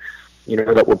where,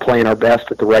 that we're playing our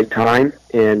best at the right time.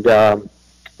 And,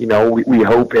 we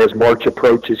hope as March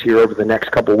approaches here over the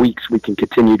next couple of weeks, we can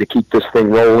continue to keep this thing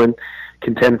rolling,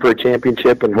 contend for a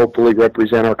championship, and hopefully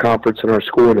represent our conference and our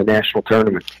school in the national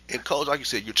tournament. And, Coach, like you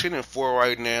said, you're 10-4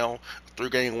 right now,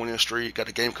 3-game winning streak. Got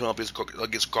the game coming up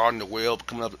against Gardner Well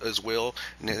coming up as well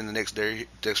in the next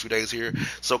few days here.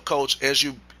 So, Coach, as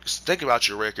you think about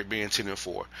your record being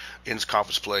 10-4 in this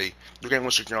conference play, 3-game winning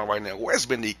streak you're on right now, what has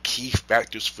been the key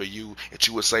factors for you that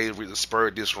you would say really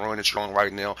spurred this run that you're on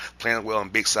right now, playing well in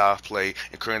Big South play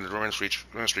and currently the running streak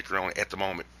you're on at the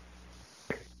moment?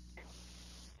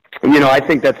 I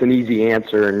think that's an easy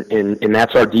answer, and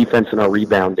that's our defense and our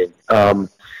rebounding.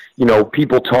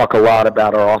 People talk a lot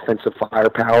about our offensive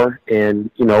firepower, and,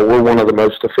 we're one of the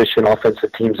most efficient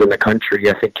offensive teams in the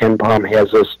country. I think Ken Palm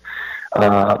has us,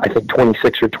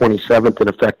 26th or 27th in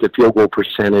effective field goal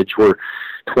percentage. We're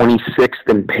 26th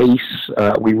in pace.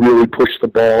 We really push the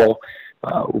ball.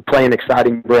 We play an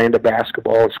exciting brand of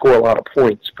basketball and score a lot of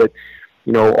points, but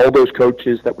all those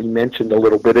coaches that we mentioned a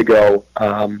little bit ago,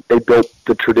 they built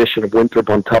the tradition of Winthrop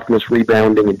on toughness,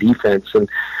 rebounding, and defense. And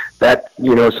that,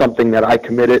 is something that I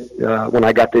committed when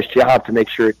I got this job to make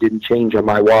sure it didn't change on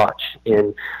my watch.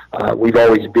 And we've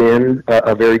always been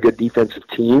a very good defensive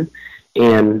team.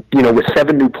 And, with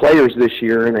 7 new players this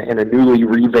year and a newly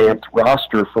revamped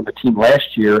roster from a team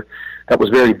last year that was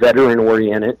very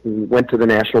veteran-oriented and went to the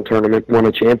national tournament, won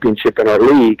a championship in our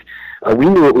league, we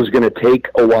knew it was going to take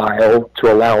a while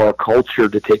to allow our culture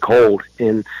to take hold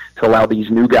and to allow these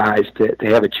new guys to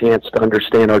have a chance to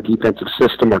understand our defensive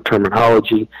system, our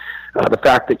terminology, the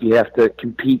fact that you have to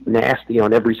compete nasty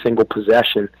on every single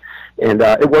possession. And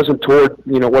it wasn't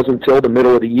until the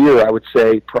middle of the year, I would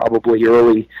say probably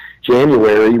early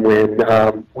January, when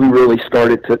we really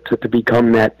started to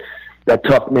become that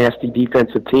tough, nasty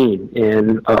defensive team.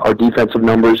 And our defensive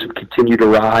numbers have continued to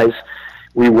rise.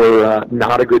 We were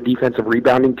not a good defensive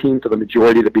rebounding team for the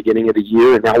majority of the beginning of the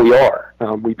year, and now we are.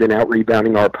 We've been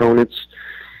out-rebounding our opponents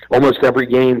almost every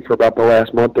game for about the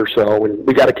last month or so, and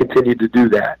we got to continue to do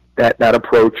that. That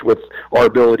approach with our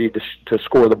ability to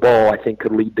score the ball, I think,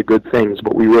 could lead to good things,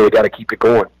 but we really got to keep it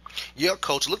going. Yeah,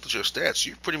 Coach, look at your stats.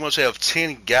 You pretty much have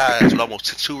 10 guys with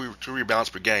almost two rebounds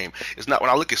per game. It's not, when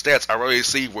I look at stats, I really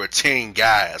see where 10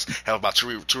 guys have about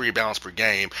two rebounds per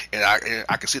game, and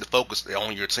I can see the focus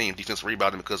on your team, defensive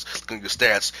rebounding, because looking at the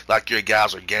stats, like your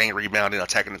guys are gang rebounding,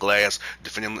 attacking the glass,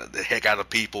 defending the heck out of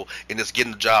people, and just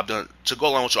getting the job done to go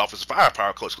along with your offensive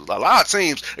firepower, Coach. Because a lot of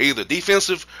teams are either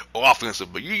defensive or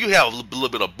offensive, but you have a little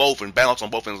bit of both and balance on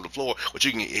both ends of the floor, which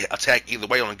you can attack either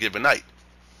way on a given night.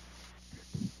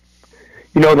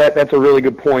 That's a really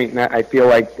good point, and I feel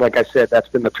like I said, that's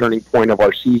been the turning point of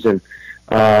our season.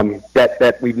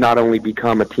 that we've not only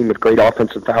become a team with great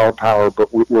offensive firepower,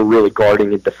 but we're really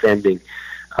guarding and defending.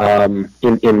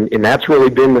 And that's really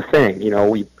been the thing.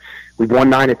 We've won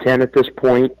 9 of 10 at this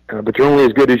point, but you're only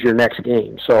as good as your next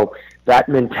game. So that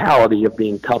mentality of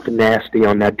being tough and nasty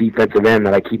on that defensive end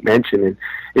that I keep mentioning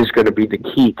is going to be the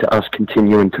key to us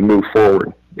continuing to move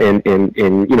forward and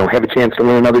have a chance to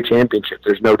win another championship.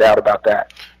 There's no doubt about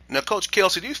that. Now, Coach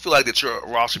Kelsey, do you feel like that your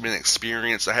roster been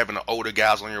experienced of having the older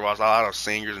guys on your roster, a lot of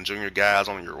seniors and junior guys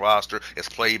on your roster that's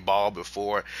played ball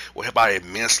before, will help out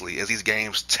immensely as these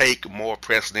games take more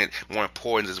precedent, more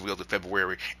importance as we go to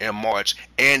February and March,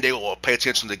 and they will pay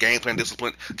attention to game plan,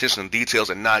 discipline, attention to details,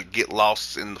 and not get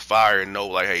lost in the fire and know,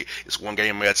 like, hey, it's one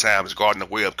game at a time. It's guarding the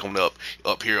web coming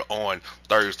up here on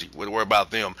Thursday. We'll worry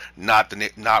about them, we're not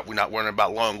worrying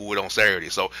about Longwood on Saturday,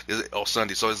 or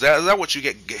Sunday. So is that what you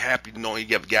get happy knowing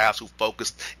you have guys who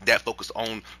focus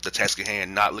on the task at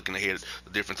hand, not looking ahead at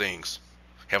the different things,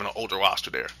 having an older roster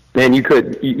there? Man, you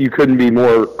couldn't be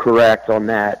more correct on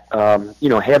that.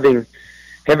 Having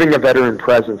a veteran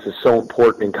presence is so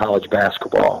important in college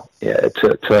basketball.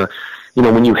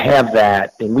 When you have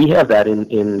that, and we have that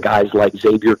in guys like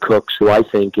Xavier Cooks, who I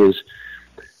think is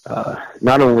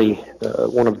not only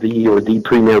one of the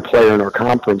premier player in our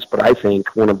conference, but I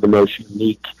think one of the most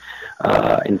unique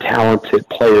and talented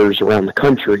players around the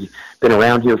country. Been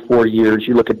around here 4 years.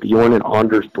 You look at Bjorn and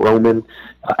Anders Broman,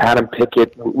 Adam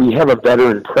Pickett. We have a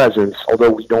veteran presence, although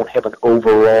we don't have an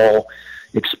overall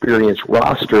experienced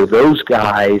roster. Those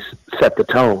guys set the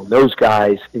tone. Those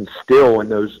guys instill in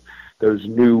those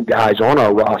new guys on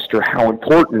our roster how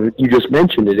important, you just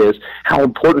mentioned it is, how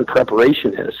important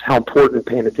preparation is, how important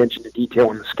paying attention to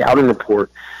detail in the scouting report.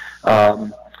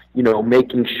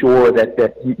 Making sure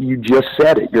that you just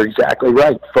said it. You're exactly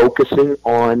right. Focusing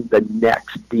on the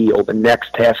next deal, the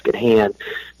next task at hand,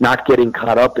 not getting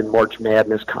caught up in March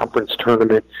Madness, conference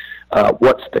tournament,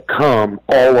 what's to come.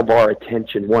 All of our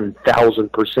attention,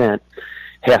 1,000%,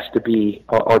 has to be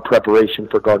our preparation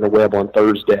for Gardner-Webb on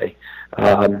Thursday.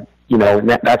 And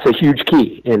that's a huge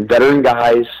key. And veteran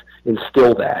guys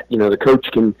instill that. The coach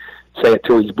can say it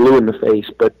till he's blue in the face,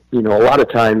 but, a lot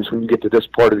of times when you get to this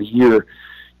part of the year,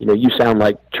 you sound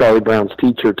like Charlie Brown's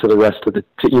teacher to the rest of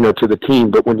to the team.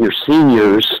 But when your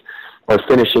seniors are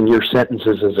finishing your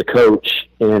sentences as a coach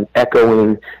and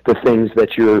echoing the things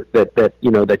that you're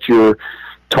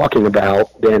talking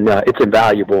about, then it's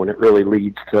invaluable, and it really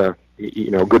leads to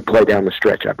good play down the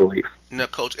stretch, I believe. Now,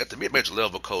 Coach, at the mid-major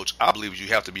level, Coach, I believe you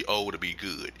have to be old to be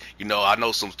good. I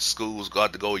know some schools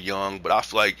got to go young, but I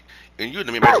feel like when you're at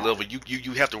the mid-major level,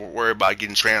 you have to worry about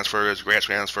getting transfers, grad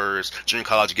transfers, junior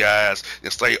college guys,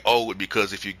 and stay old,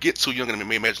 because if you get too young in the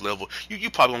mid-major level, you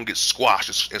probably won't get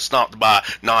squashed and stomped by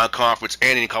non-conference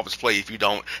and in-conference play if you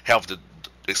don't have the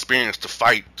experience to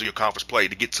fight through your conference play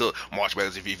to get to March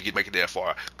Madness if you make it that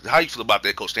far. How do you feel about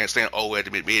that, Coach? Staying old at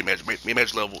the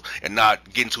mid-major level and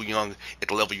not getting too young at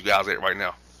the level you guys are at right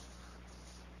now?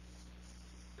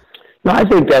 No, I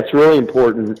think that's really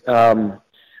important.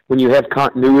 When you have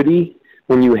continuity,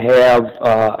 when you have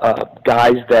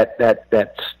guys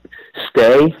that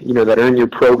stay, that are in your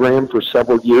program for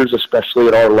several years, especially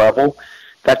at our level,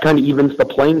 that kind of evens the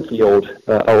playing field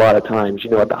a lot of times.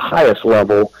 At the highest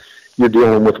level, you're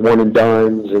dealing with one and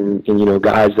dones and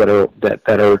guys that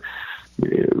are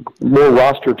more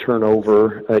roster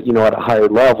turnover, at a higher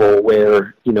level,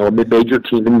 where a mid-major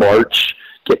team in March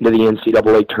getting to the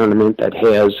NCAA tournament that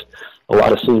has a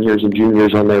lot of seniors and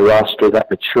juniors on their roster, that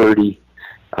maturity,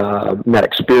 that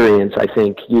experience. I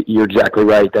think you're exactly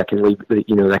right. That can lead,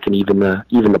 that can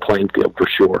even the playing field for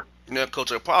sure.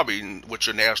 Coach, probably with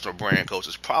your national brand, Coach,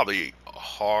 it's probably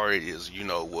hard as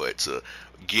to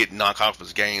get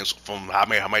non-conference games from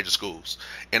high major schools.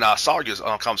 And I saw your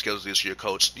conference schedules this year,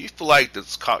 Coach. Do you feel like the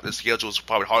schedule is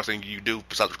probably the hardest thing you do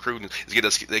besides recruiting is get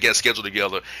a schedule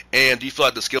together? And do you feel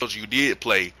like the schedules you did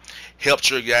play helped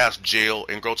your guys gel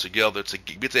and grow together to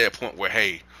get to that point where,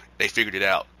 hey, they figured it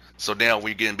out? So now when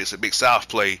you get into Big South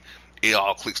play, it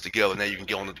all clicks together. Now you can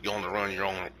get on the run you're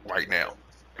on right now.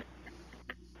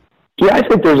 Yeah, I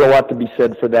think there's a lot to be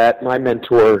said for that. My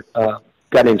mentor, a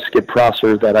guy named Skip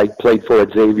Prosser that I played for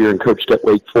at Xavier and coached at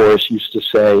Wake Forest, used to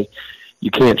say,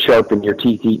 you can't sharpen your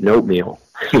teeth eating oatmeal.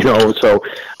 So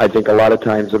I think a lot of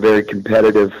times a very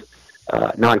competitive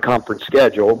non-conference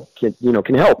schedule can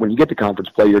help. When you get to conference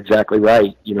play, you're exactly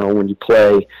right. When you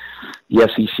play the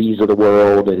SECs of the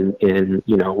world and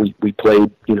we played,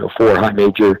 4 high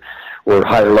major or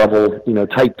higher level,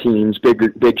 type teams,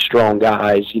 big, strong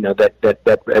guys,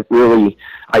 that really,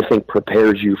 I think,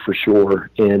 prepares you for sure.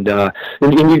 And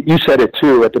you said it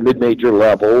too, at the mid-major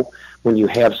level, when you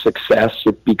have success,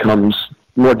 it becomes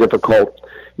more difficult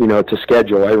to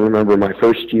schedule. I remember my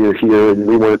first year here, and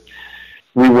we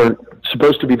weren't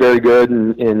supposed to be very good,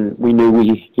 and we knew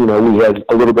we had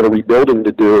a little bit of rebuilding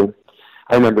to do.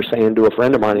 I remember saying to a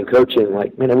friend of mine in coaching,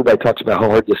 like, man, everybody talks about how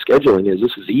hard the scheduling is.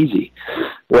 This is easy.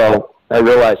 Well, I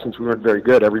realized since we weren't very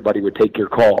good, everybody would take your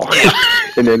call.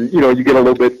 And then, you get a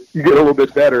little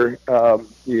bit better.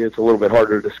 It's a little bit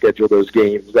harder to schedule those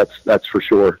games. That's for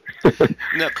sure.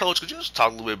 Now, Coach, could you just talk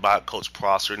a little bit about Coach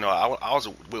Prosser?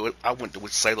 I went to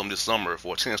Salem this summer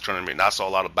for a tennis tournament, and I saw a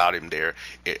lot about him there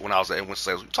when I was at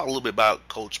Salem. Talk a little bit about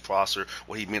Coach Prosser,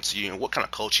 what he meant to you, and what kind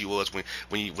of coach he was when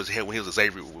he was at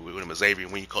Xavier,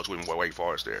 when you coached with him at Wake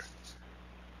Forest there.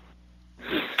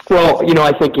 Well,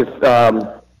 I think if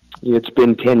it's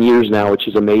been 10 years now, which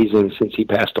is amazing since he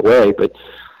passed away, but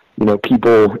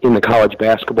people in the college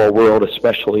basketball world,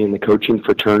 especially in the coaching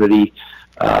fraternity,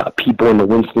 people in the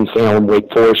Winston-Salem,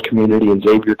 Wake Forest community and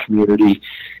Xavier community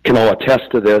can all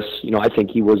attest to this. I think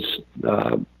he was,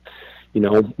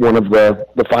 one of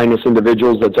the finest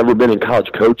individuals that's ever been in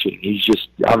college coaching.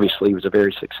 Obviously he was a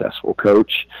very successful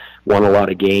coach, won a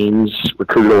lot of games,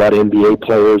 recruited a lot of NBA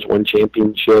players, won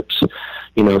championships,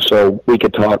 so we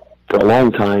could talk for a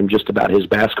long time just about his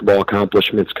basketball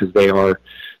accomplishments because they are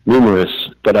numerous.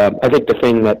 But I think the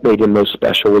thing that made him most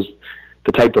special was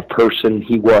the type of person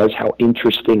he was, how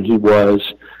interesting he was.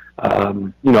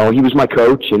 He was my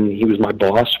coach and he was my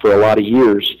boss for a lot of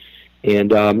years.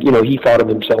 And, he thought of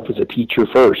himself as a teacher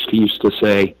first. He used to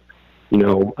say,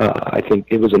 I think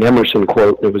it was an Emerson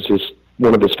quote. It was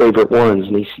one of his favorite ones.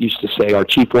 And he used to say, our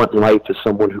chief want in life is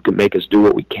someone who can make us do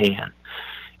what we can.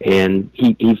 And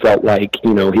he felt like,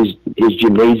 his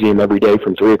gymnasium every day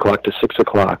from 3 o'clock to 6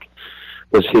 o'clock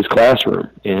was his classroom.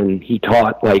 And he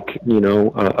taught like,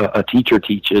 a teacher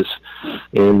teaches,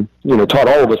 and, taught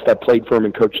all of us that played for him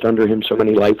and coached under him so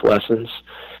many life lessons,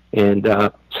 and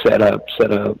set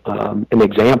an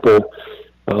example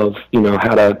of,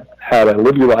 how to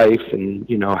live your life and,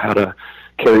 how to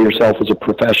carry yourself as a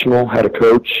professional, how to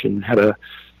coach, and how to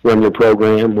run your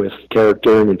program with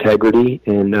character and integrity,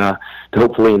 and to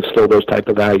hopefully instill those type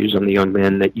of values on the young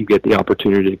men that you get the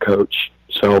opportunity to coach.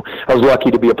 So I was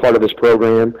lucky to be a part of this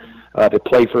program, to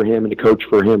play for him and to coach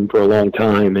for him for a long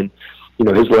time. And,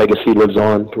 his legacy lives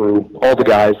on through all the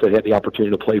guys that had the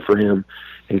opportunity to play for him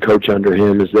and coach under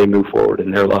him as they move forward in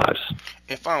their lives.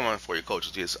 And final one for you,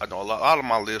 Coach, is I know a lot of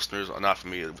my listeners are not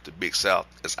familiar with the Big South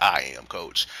as I am,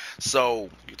 Coach.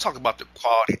 So you talk about the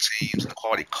quality teams and the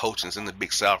quality coachings in the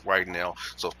Big South right now,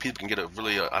 so if people can get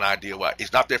an idea why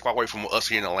it's not that far away from us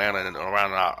here in Atlanta and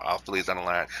around our affiliates down the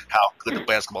line, how good the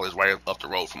basketball is right up the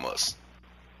road from us.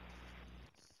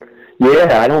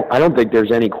 Yeah, I don't think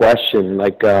there's any question.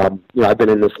 Like, I've been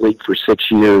in this league for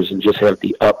 6 years and just have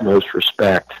the utmost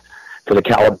respect for the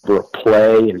caliber of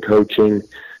play and coaching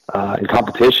and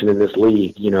competition in this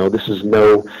league. This is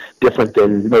no different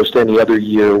than most any other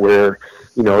year where,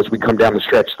 as we come down the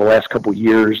stretch the last couple of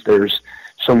years, there's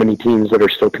so many teams that are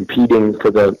still competing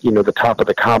for the top of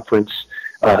the conference.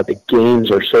 The games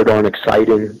are so darn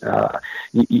exciting.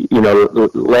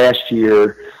 Last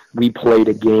year we played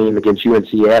a game against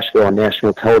UNC Asheville on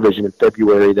national television in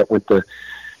February that went to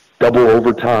double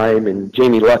overtime, and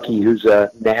Jamie Luckey, who's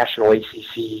a national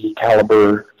ACC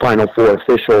caliber Final Four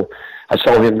official, I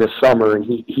saw him this summer, and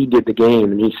he did the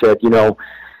game, and he said,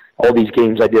 all these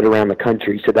games I did around the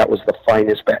country, he said that was the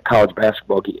finest college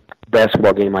basketball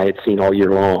game I had seen all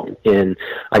year long. And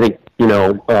I think,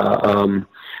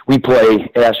 we play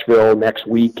Asheville next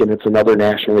week, and it's another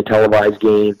nationally televised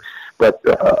game. But,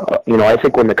 I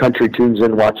think when the country tunes in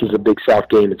and watches a Big South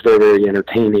game, it's very, very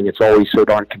entertaining. It's always so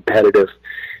darn competitive.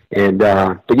 And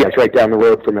but yeah, it's right down the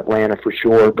road from Atlanta for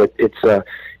sure. But it's a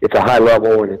high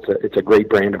level, and it's a great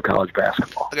brand of college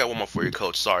basketball. I got one more for you,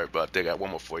 Coach. Sorry about that. I got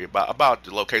one more for you about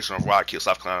the location of Rock Hill,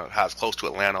 South Carolina. How it's close to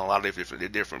Atlanta, a lot of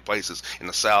different places in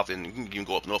the South, and you can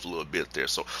go up north a little bit there.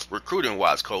 So recruiting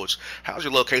wise, Coach, how's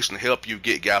your location to help you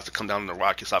get guys to come down to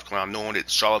Rock Hill, South Carolina, knowing that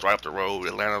Charlotte's right up the road,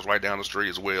 Atlanta's right down the street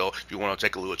as well? If you want to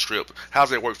take a little trip,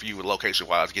 how's that work for you location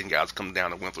wise, getting guys to come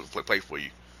down to Winfield to play for you?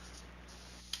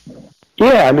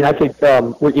 Yeah, I mean, I think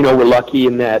we're lucky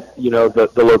in that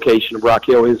the location of Rock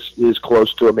Hill is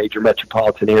close to a major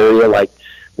metropolitan area like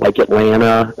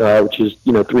Atlanta, which is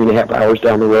 3.5 hours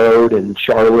down the road, and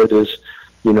Charlotte is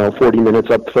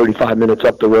 35 minutes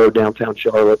up the road, downtown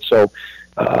Charlotte. So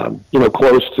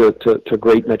close to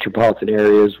great metropolitan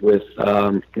areas with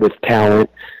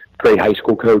talent, great high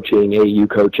school coaching, AAU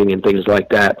coaching, and things like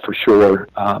that for sure.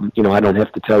 I don't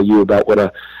have to tell you about what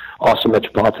a awesome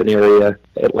metropolitan area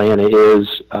Atlanta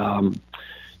is, and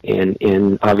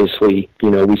obviously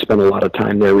we spend a lot of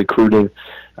time there recruiting.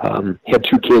 Had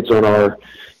 2 kids on our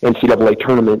NCAA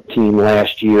tournament team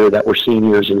last year that were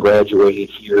seniors and graduated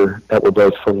here, that were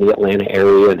both from the Atlanta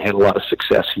area and had a lot of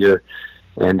success here.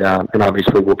 And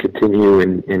obviously we'll continue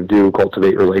and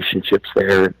cultivate relationships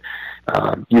there and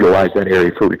utilize that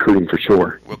area for recruiting for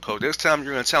sure. Well, Coach, next time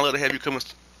you're in town, let us have you come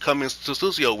into the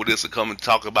studio with us and come and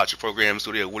talk about your program in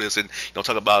studio with us and talk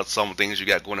about some things you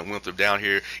got going at Winthrop down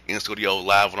here in studio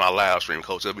live on our live stream,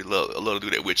 Coach. I'd love to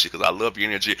do that with you because I love your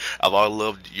energy. I've always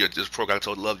loved this program.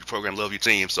 Love your program, love your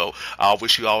team. So I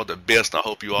wish you all the best. And I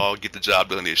hope you all get the job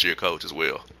done this year, Coach, as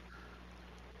well.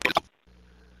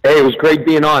 Hey, it was great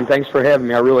being on. Thanks for having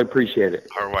me. I really appreciate it.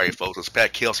 All right, folks. It's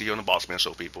Pat Kelsey here on the Bossman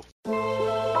Show, people.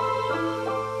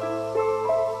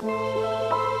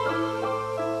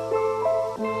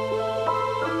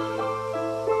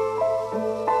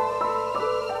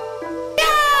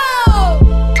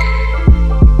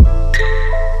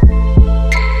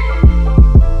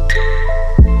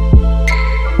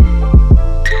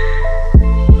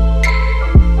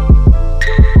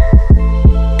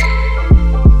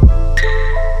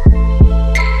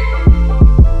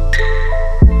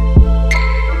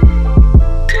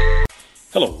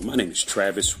 Hello, my name is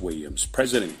Travis Williams,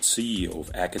 President and CEO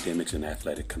of Academics and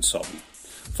Athletic Consultant,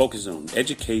 focusing on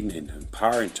educating and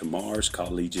empowering tomorrow's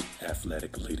collegiate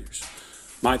athletic leaders.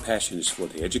 My passion is for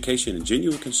the education and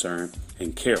genuine concern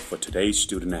and care for today's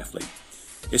student athlete.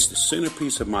 It's the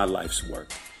centerpiece of my life's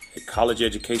work. A college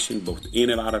education, both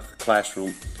in and out of the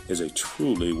classroom, is a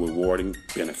truly rewarding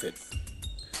benefit.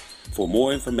 For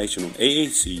more information on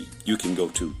AAC, you can go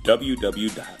to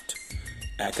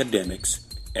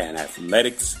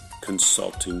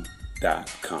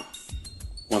www.academicsandathleticsconsulting.com.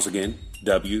 Once again,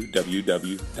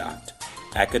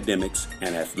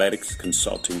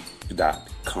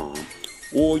 www.academicsandathleticsconsulting.com.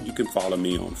 Or you can follow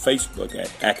me on Facebook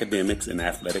at Academics and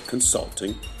Athletic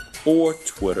Consulting or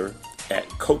Twitter at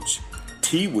Coach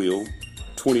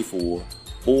TWill24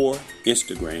 or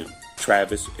Instagram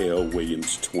Travis L.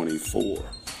 Williams 24.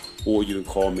 Or you can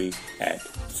call me at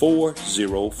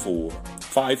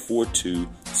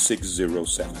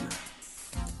 404-542-6079.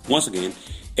 Once again,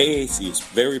 AAC is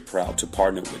very proud to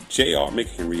partner with J.R.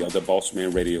 McHenry of the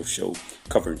Bossman Radio Show,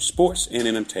 covering sports and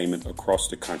entertainment across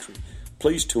the country.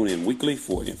 Please tune in weekly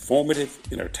for informative,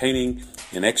 entertaining,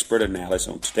 and expert analysis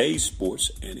on today's sports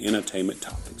and entertainment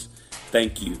topics.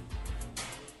 Thank you.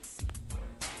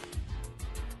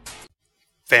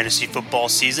 Fantasy football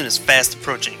season is fast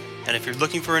approaching, and if you're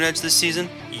looking for an edge this season,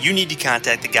 you need to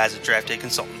contact the guys at Draft Day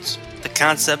Consultants. The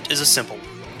concept is a simple one.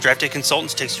 Draft Day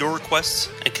Consultants takes your requests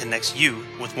and connects you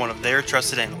with one of their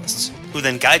trusted analysts, who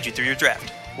then guide you through your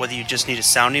draft. Whether you just need a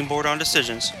sounding board on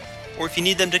decisions, or if you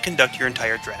need them to conduct your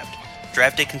entire draft,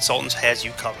 Draft Day Consultants has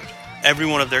you covered. Every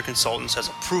one of their consultants has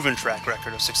a proven track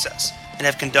record of success and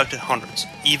have conducted hundreds,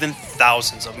 even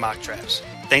thousands of mock drafts.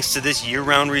 Thanks to this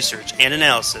year-round research and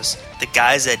analysis, the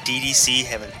guys at DDC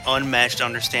have an unmatched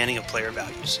understanding of player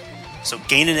values. So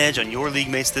gain an edge on your league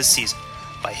mates this season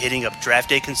by hitting up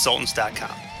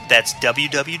draftdayconsultants.com. That's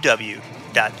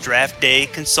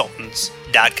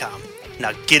www.draftdayconsultants.com.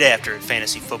 Now get after it,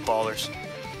 fantasy footballers.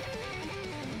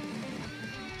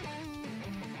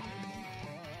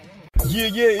 Yeah,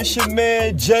 it's your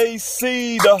man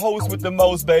JC, the host with the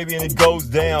most, baby, and it goes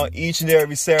down each and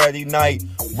every Saturday night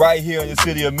right here in the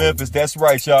city of Memphis. That's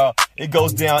right, y'all. It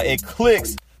goes down at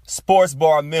Clicks Sports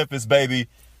Bar Memphis, baby.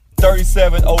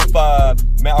 3705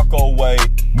 Malco Way,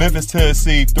 Memphis,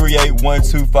 Tennessee,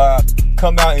 38125.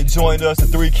 Come out and join us, the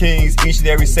Three Kings, each and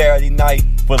every Saturday night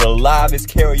for the livest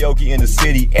karaoke in the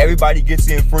city. Everybody gets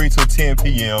in free till 10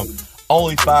 p.m.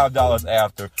 Only $5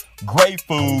 after. Great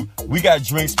food. We got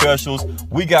drink specials.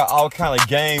 We got all kind of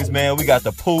games, man. We got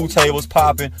the pool tables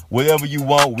popping. Whatever you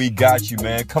want, we got you,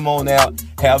 man. Come on out.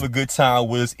 Have a good time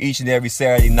with us each and every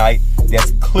Saturday night.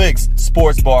 That's Clicks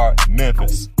Sports Bar,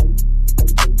 Memphis.